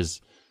remember where his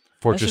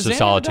Fortress of Shazam ever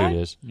Solitude died?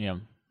 is. Yeah.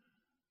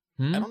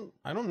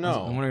 I don't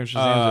know. I'm wondering if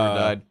Shazam's ever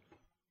died.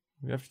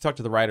 We have to talk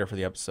to the writer for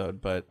the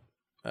episode, but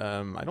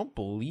I don't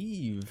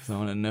believe. I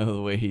want to know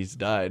the way he's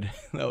died.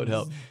 That would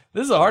help.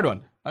 This is a hard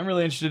one. I'm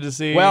really interested to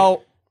see.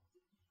 Well,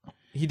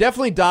 he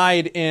definitely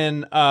died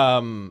in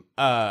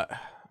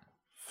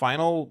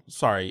final.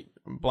 Sorry,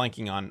 I'm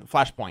blanking on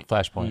Flashpoint.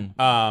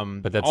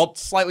 Flashpoint. But that's-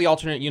 slightly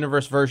alternate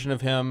universe version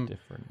of him.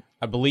 Different.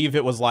 I believe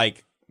it was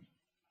like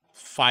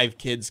 5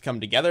 kids come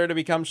together to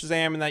become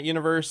Shazam in that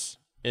universe.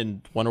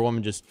 and Wonder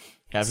Woman just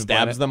Captain stabs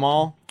Planet. them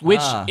all.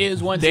 Which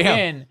is once Damn.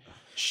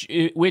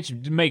 again, which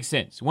makes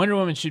sense. Wonder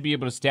Woman should be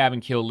able to stab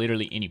and kill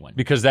literally anyone.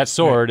 Because that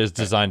sword is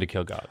designed to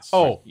kill gods.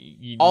 Oh,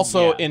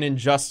 also yeah. in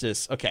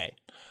Injustice. Okay,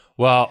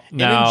 Well,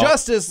 now, in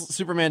Injustice,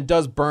 Superman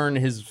does burn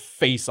his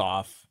face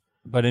off.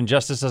 but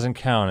Injustice doesn't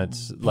count.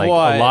 It's like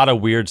But- a lot of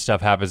weird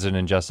stuff happens in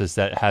Injustice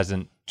that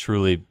hasn't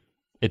truly.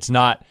 It's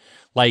not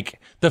like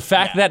the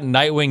fact that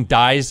Nightwing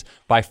dies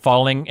by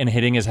falling and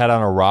hitting his head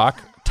on a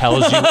rock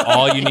tells you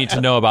all you need to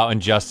know about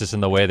Injustice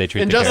and the way they treat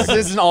the Injustice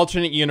characters. is an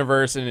alternate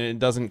universe, and it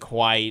doesn't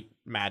quite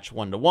match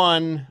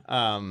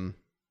 1-to-1.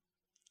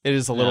 It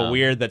is a little No.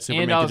 weird that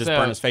Superman And could just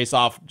also, burn his face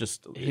off. his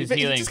He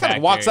healing just kind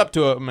of walks factor- up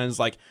to him and is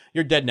like,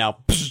 "You're dead now,"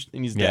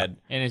 and he's dead.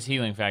 And his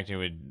healing factor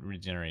would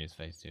regenerate his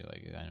face too.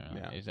 Like I don't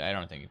know. Yeah. I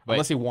don't think. But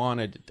Unless he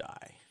wanted to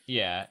die.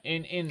 yeah,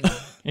 in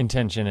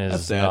Intention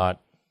is sad.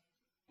 not.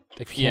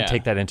 They can't Yeah.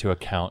 take that into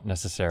account The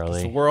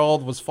necessarily.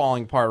 world was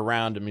falling apart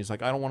around him. He's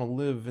like, I don't want to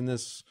live in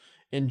this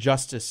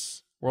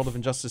world of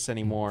injustice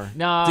anymore.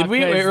 no. Did we-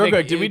 wait, real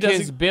quick, did we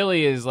Because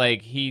Billy is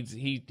like he's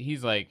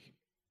like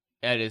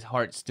at his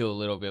heart still a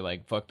little bit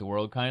like fuck the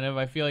world kind of.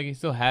 I feel like he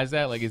still has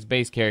that. Like his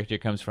base character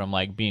comes from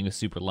like being a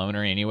super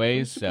loner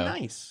anyways. Super So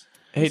nice.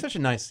 Hey, He's such a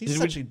nice. He's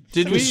such a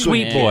did such we- a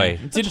Sweet good boy.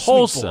 man. It's Such a sweet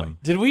wholesome. boy.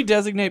 Did we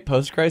designate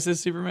post-crisis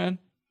Superman?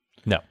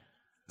 No.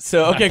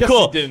 So okay, guess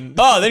cool. we didn't.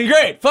 Oh, then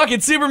great.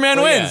 Fucking Superman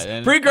Well, yeah, wins.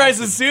 then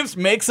Pre-crisis Supes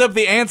makes up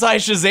the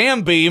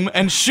anti-Shazam beam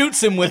and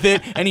shoots him with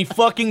it, and he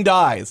fucking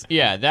dies.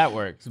 yeah, that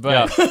works.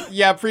 But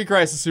Yeah,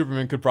 pre-crisis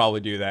Superman could probably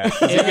do that.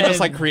 'Cause he could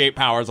just like create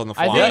powers on the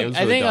fly. I It think was I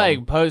really think dumb.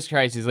 like post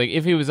crisis, like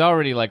if he was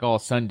already like all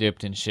sun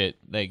dipped and shit,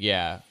 like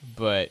yeah,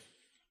 but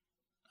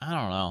I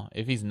don't know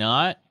if he's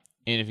not,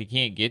 and if he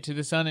can't get to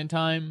the sun in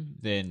time,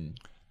 then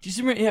Do you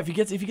remember? Yeah, if he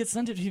gets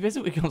sent, he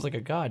basically becomes like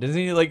a god. Isn't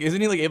he like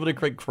able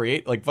to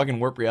create like fucking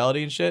warp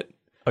reality and shit?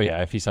 Oh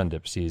yeah, if he sun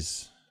dips,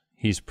 he's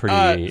pretty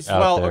out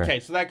well, there. okay,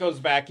 so that goes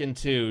back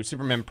into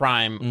Superman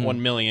Prime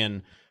 1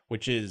 million,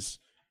 which is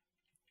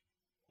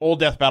old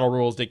Death Battle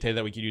rules dictate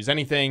that we could use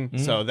anything,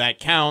 so that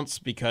counts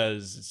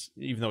because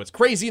even though it's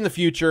crazy in the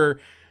future,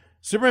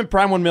 Superman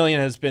Prime 1 million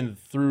has been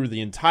through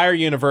the entire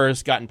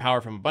universe, gotten power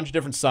from a bunch of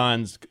different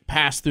suns,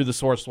 passed through the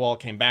source wall,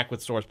 came back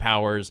with source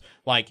powers,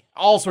 like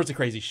all sorts of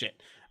crazy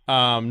shit.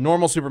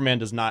 Normal Superman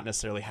does not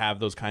necessarily have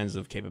those kinds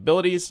of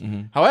capabilities.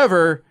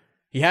 However,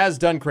 he has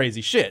done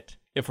crazy shit.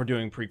 If we're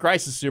doing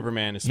pre-crisis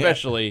Superman,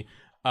 especially,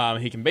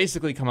 he can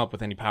basically come up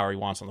with any power he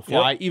wants on the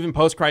fly. Even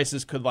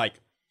post-crisis could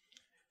like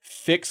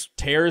fix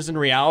tears in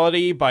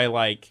reality by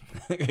like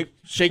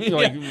shaking,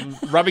 like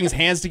rubbing his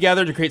hands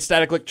together to create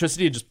static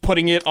electricity and just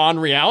putting it on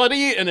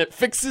reality, and it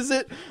fixes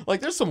it.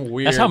 Like there's some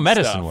weird. That's how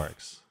medicine stuff.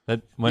 works.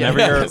 That whenever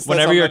that's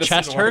how your medicine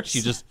chest hurts, works.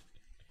 you just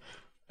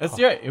That's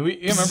right. You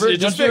remember? It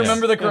just Don't you fixed.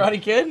 remember the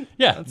Karate Kid?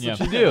 yeah. That's what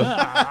you do.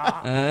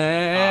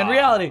 And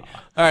reality.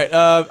 All right,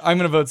 I'm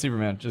gonna vote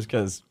Superman just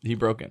because he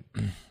broke it.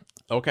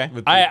 Okay,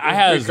 I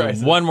have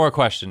Pre-crisis. one more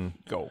question.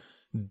 go.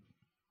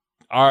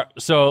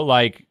 So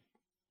like,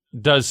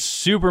 does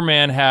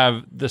Superman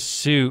have the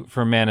suit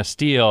from Man of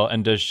Steel,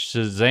 and does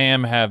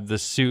Shazam have the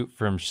suit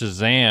from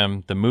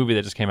Shazam, the movie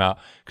that just came out?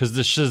 Because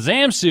the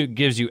Shazam suit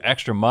gives you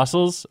extra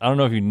muscles. I don't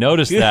know if you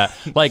noticed that.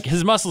 Like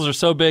his muscles are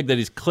so big that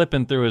he's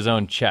clipping through his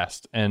own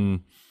chest,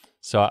 and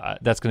so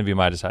that's going to be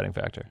my deciding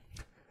factor.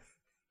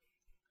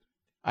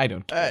 I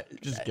don't care.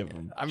 Just give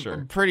him.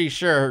 I'm pretty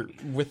sure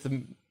with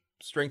the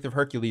strength of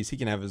Hercules, he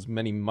can have as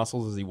many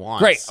muscles as he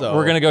wants. Great. So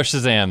We're gonna go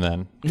Shazam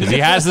then, because he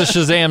has the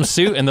Shazam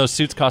suit, and those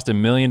suits cost $1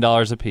 million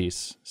a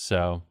piece.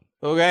 So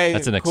Okay,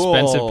 that's an cool.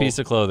 expensive piece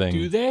of clothing.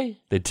 do they?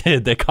 They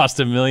did. They cost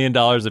 $1 million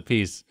a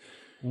piece.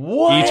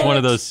 What? Each one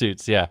of those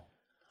suits. Yeah.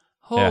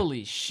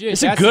 Holy shit!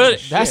 It's that's a good.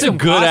 some- That's a some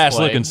good ass cosplay.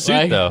 looking suit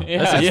Like, though. yeah.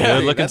 That's a Yeah,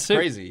 good looking That's suit.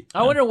 crazy.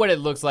 I wonder what it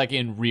looks like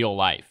in real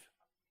life.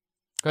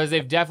 Because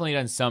they've definitely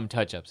done some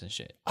touch-ups and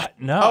shit.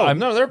 No, Oh,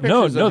 no, there are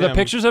pictures no, of the him.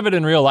 pictures of it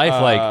in real life,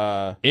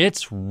 like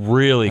it's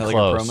really Like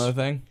close. a promo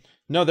thing.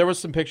 No, there was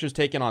some pictures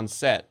taken on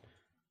set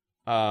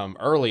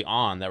early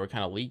on that were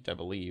kind of leaked, I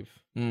believe.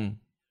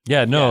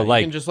 Yeah, no, Yeah, you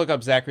like can just look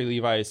up Zachary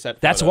Levi's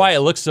set. that's photos. why it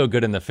looks so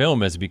good in the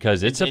film, is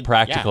because it's a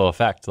practical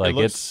effect. Like it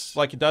looks it's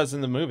like it does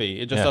in the movie.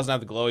 It just Yeah. doesn't have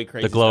the glowy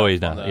crazy. the glowy,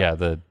 stuff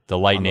on the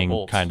lightning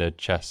bolts. kind of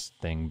chest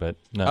thing, but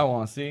no. I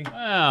want to see.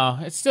 Oh,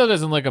 it still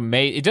doesn't look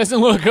amazing. It doesn't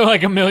look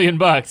like $1 million,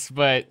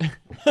 but it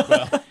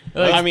looks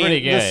I mean,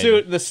 pretty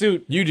good. the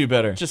suit You do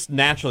better. just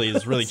naturally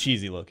is really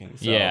cheesy looking.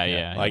 So,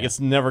 Yeah, Like yeah.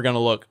 it's never gonna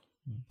look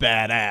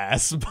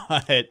badass,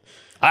 but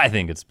I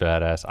think it's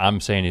badass. I'm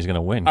saying he's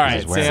gonna win. all 'cause right,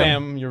 he's wearing it.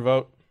 Sam, your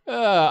vote.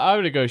 I'm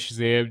gonna go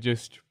Shazam,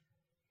 just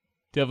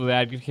devil's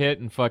advocate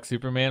and fuck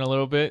Superman a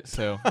little bit.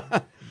 So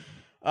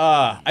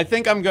I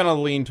think I'm gonna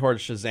lean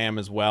towards Shazam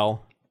as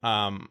well.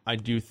 I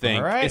do think,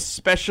 All right.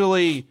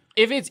 especially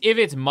if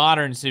it's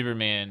modern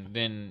Superman,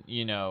 then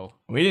We didn't I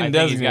think he's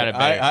designate. got it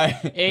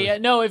better. I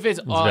No, if it's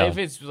valid. if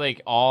it's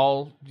like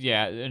all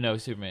no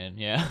Superman,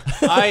 yeah.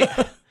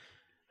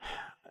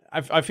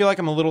 I feel like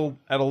I'm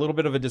at a little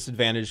bit of a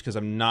disadvantage because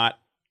I'm not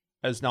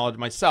as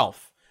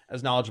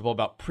knowledgeable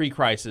about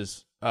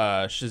pre-crisis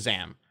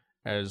Shazam,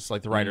 as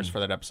like the writers for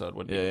that episode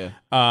would be.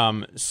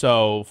 Yeah.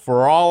 So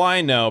for all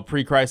I know,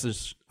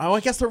 pre-crisis. Oh, I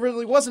guess there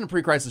really wasn't a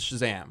pre-crisis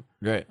Shazam.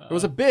 Right. It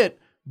was a bit,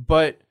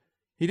 but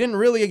he didn't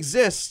really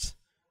exist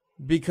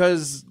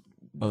because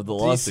Of the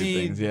lawsuit DC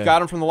things, yeah.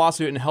 got him from the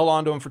lawsuit and held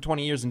on to him for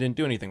 20 years and didn't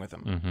do anything with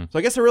him. So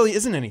I guess there really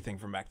isn't anything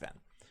from back then.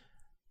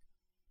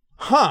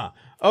 Huh.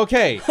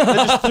 Okay.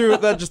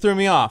 That just threw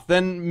me off.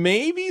 Then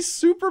maybe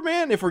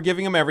Superman, if we're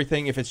giving him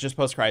everything, if it's just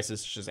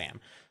post-crisis Shazam.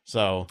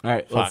 So All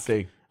right, fuck. let's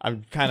see.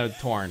 I'm kind of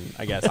torn,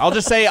 I guess. I'll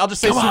just say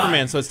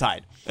Superman, so it's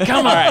tied.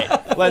 Come on. All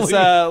right.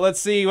 Let's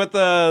see what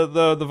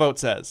the vote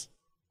says.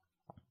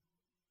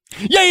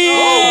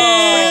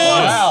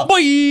 Yeah! Wow. Boy!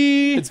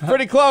 It's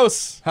pretty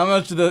close. How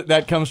much of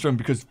that comes from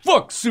because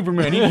fuck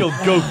Superman, he killed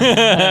Goku.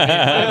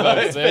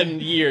 It's been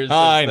years since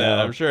I then.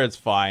 know. I'm sure it's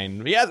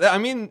fine. Yeah, I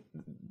mean,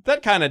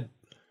 that's kind of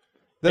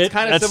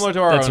similar to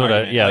our that's own what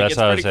argument. Yeah, Like, that's it's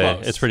what I would pretty say.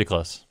 close. It's pretty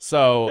close.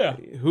 So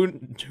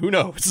who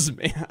knows?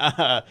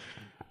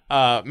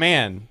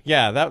 Man,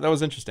 yeah, that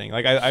was interesting.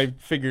 Like I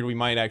figured we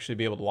might actually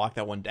be able to lock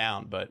that one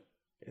down, but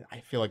I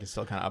feel like it's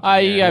still kind of up.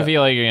 in the air. I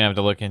feel like you're gonna have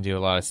to look into a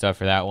lot of stuff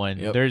for that one.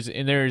 Yep.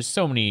 There's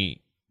so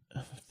many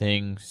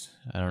things.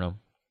 I don't know.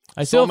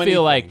 I So still many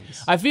feel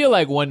things.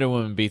 like Wonder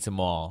Woman beats them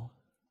all.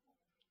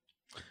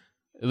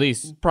 At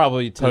least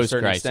Probably to a post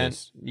certain extent.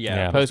 crisis.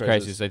 Yeah, Post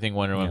crisis, I think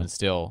Wonder Woman's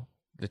still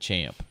the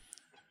champ.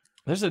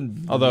 There's a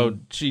Although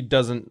she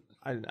doesn't.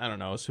 I don't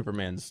know.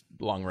 Superman's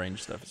long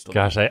range stuff is still.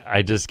 Gosh,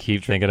 I just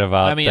keep thinking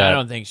about I mean, that. I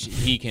don't think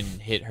he can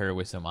hit her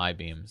with some eye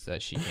beams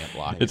that she can't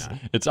block.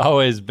 It's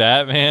always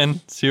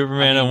Batman,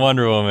 Superman, and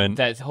Wonder Woman.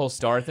 That whole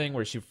star thing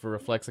where she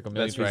reflects like a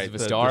million That's pieces right, of a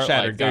the star.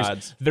 shattered like,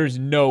 gods. there's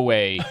no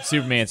way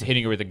Superman's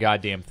hitting her with a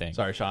goddamn thing.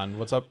 Sorry, Sean.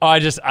 What's up? Oh,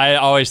 I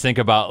always think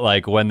about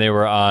like when they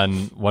were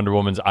on Wonder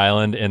Woman's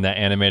island in that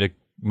animated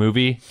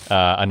movie,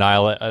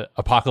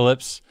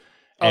 Apocalypse,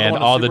 and one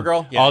with all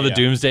Supergirl? the Yeah, all the yeah.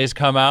 Doomsdays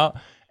come out.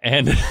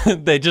 And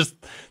they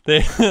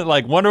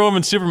like Wonder Woman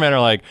and Superman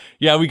are like,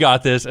 yeah, we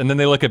got this. And then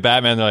they look at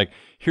Batman, they're like,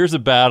 here's a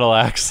battle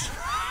axe.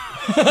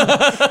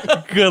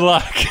 Good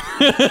luck.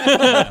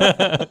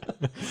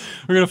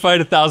 We're going to fight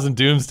 1,000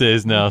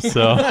 Doomsdays now,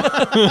 so.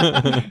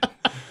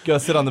 go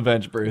sit on the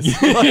bench, Bruce.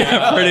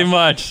 Yeah, pretty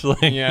much.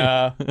 Like,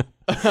 Yeah.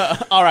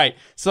 All right.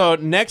 So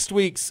next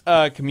week's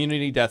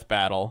community death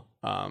battle,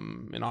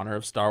 in honor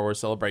of Star Wars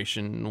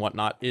Celebration and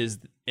whatnot, is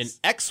an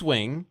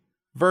X-wing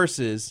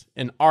versus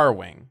an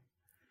R-wing.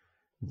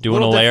 doing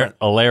Little different.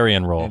 a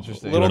Larian roll.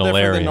 Interesting. A little Doing a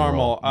different than Larian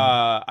normal.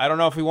 roll. I don't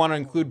know if we want to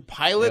include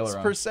pilots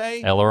Aileron. per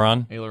se.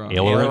 Aileron? Aileron.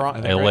 Aileron? I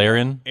think,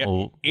 Aileron?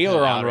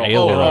 Aileron roll.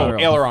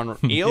 Aileron.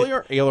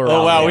 Aileron.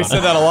 Oh wow, we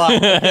said that a lot.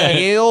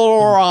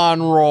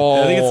 Aileron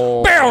roll. I think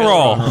it's Barrel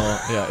roll!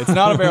 Yeah, it's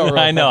not a barrel roll.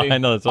 I know.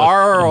 That's what,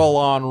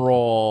 Arlon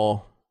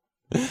roll.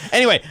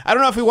 Anyway, I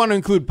don't know if we want to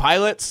include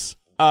pilots.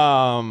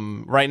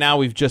 Right now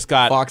we've just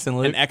got Fox and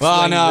Luke. an X-wing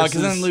Well, no, versus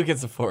because then Luke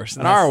gets the Force.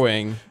 an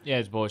R-wing. Yeah,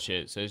 it's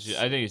bullshit. So I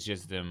think it's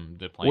just them.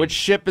 The plane. Which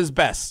ship is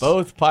best?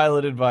 Both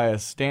piloted by a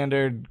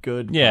standard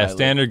good. yeah, pilot.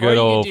 standard Or good you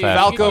could old do fashioned.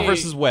 Falco You could do-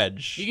 versus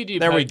Wedge. you could do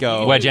there we you go.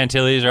 could Wedge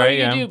Antilles, Or right? you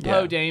Yeah. can do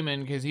Poe Yeah.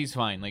 Damon because he's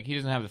fine. Like he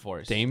doesn't have the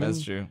Force. Damon.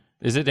 That's true.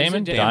 Is it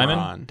Damon? Is it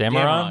Diamond?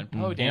 Dameron? Dameron?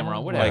 Poe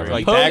Dameron, whatever.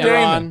 Like Poe Daggeron.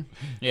 Damon.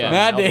 yeah,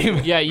 Matt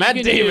Damon. Yeah, you Matt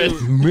can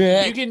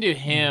Damon. You can do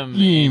him. And,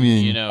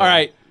 you know. All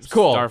right,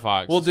 cool. Star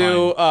Fox. We'll it's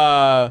do.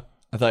 fine.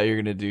 I thought you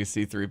were gonna do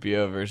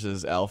C-3PO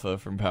versus Alpha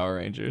from Power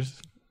Rangers.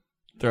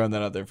 Throwing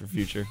that out there for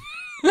future.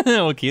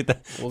 We'll keep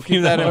that. We'll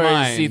keep that in Or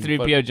mind.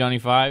 C-3PO Johnny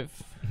 5.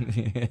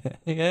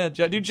 Yeah,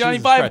 dude, Johnny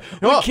Jesus Five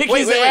Christ. would No, kick wait,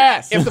 his wait.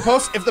 ass. If the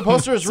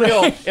poster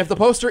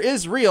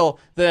is real,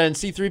 then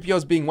C-3PO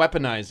is being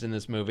weaponized in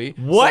this movie.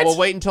 What? So we'll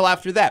wait until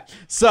after that.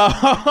 So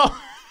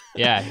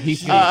Yeah,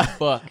 he's gonna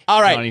fuck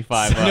all right. Johnny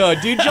 5 up. No,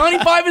 dude, Johnny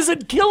Five is a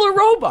killer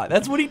robot.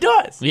 That's what he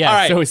does. Yeah, All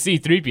right. so is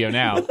C-3PO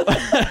now.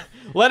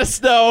 let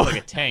us know. Like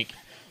a tank.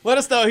 Let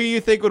us know who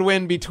you think would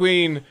win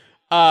between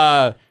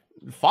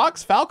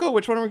Falco?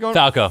 Which one are we going?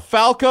 Falco.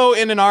 Falco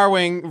in an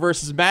R-wing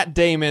versus Matt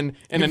Damon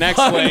in an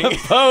X-wing.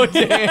 Poe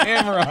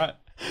Dameron.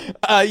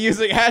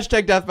 Using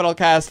hashtag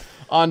DeathBattleCast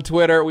on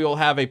Twitter. We will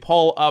have a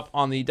poll up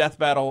on the Death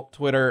Battle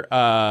Twitter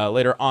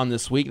later on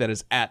this week. That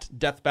is at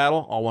Death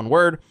Battle, all one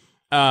word.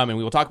 And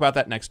we will talk about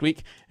that next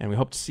week. And we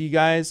hope to see you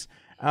guys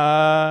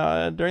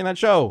during that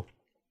show.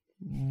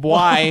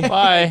 Bye.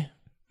 Bye.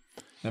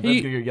 I'm gonna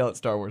yell at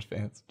Star Wars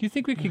fans. Do you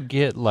think we could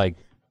get like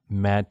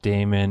Matt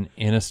Damon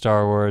in a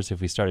Star Wars if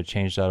we start a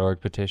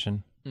change.org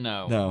petition?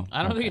 No.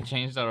 I don't think a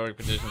change.org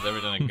petition's ever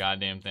done a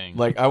goddamn thing.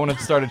 Like, I want to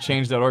start a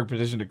change.org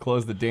petition to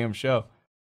close the damn show.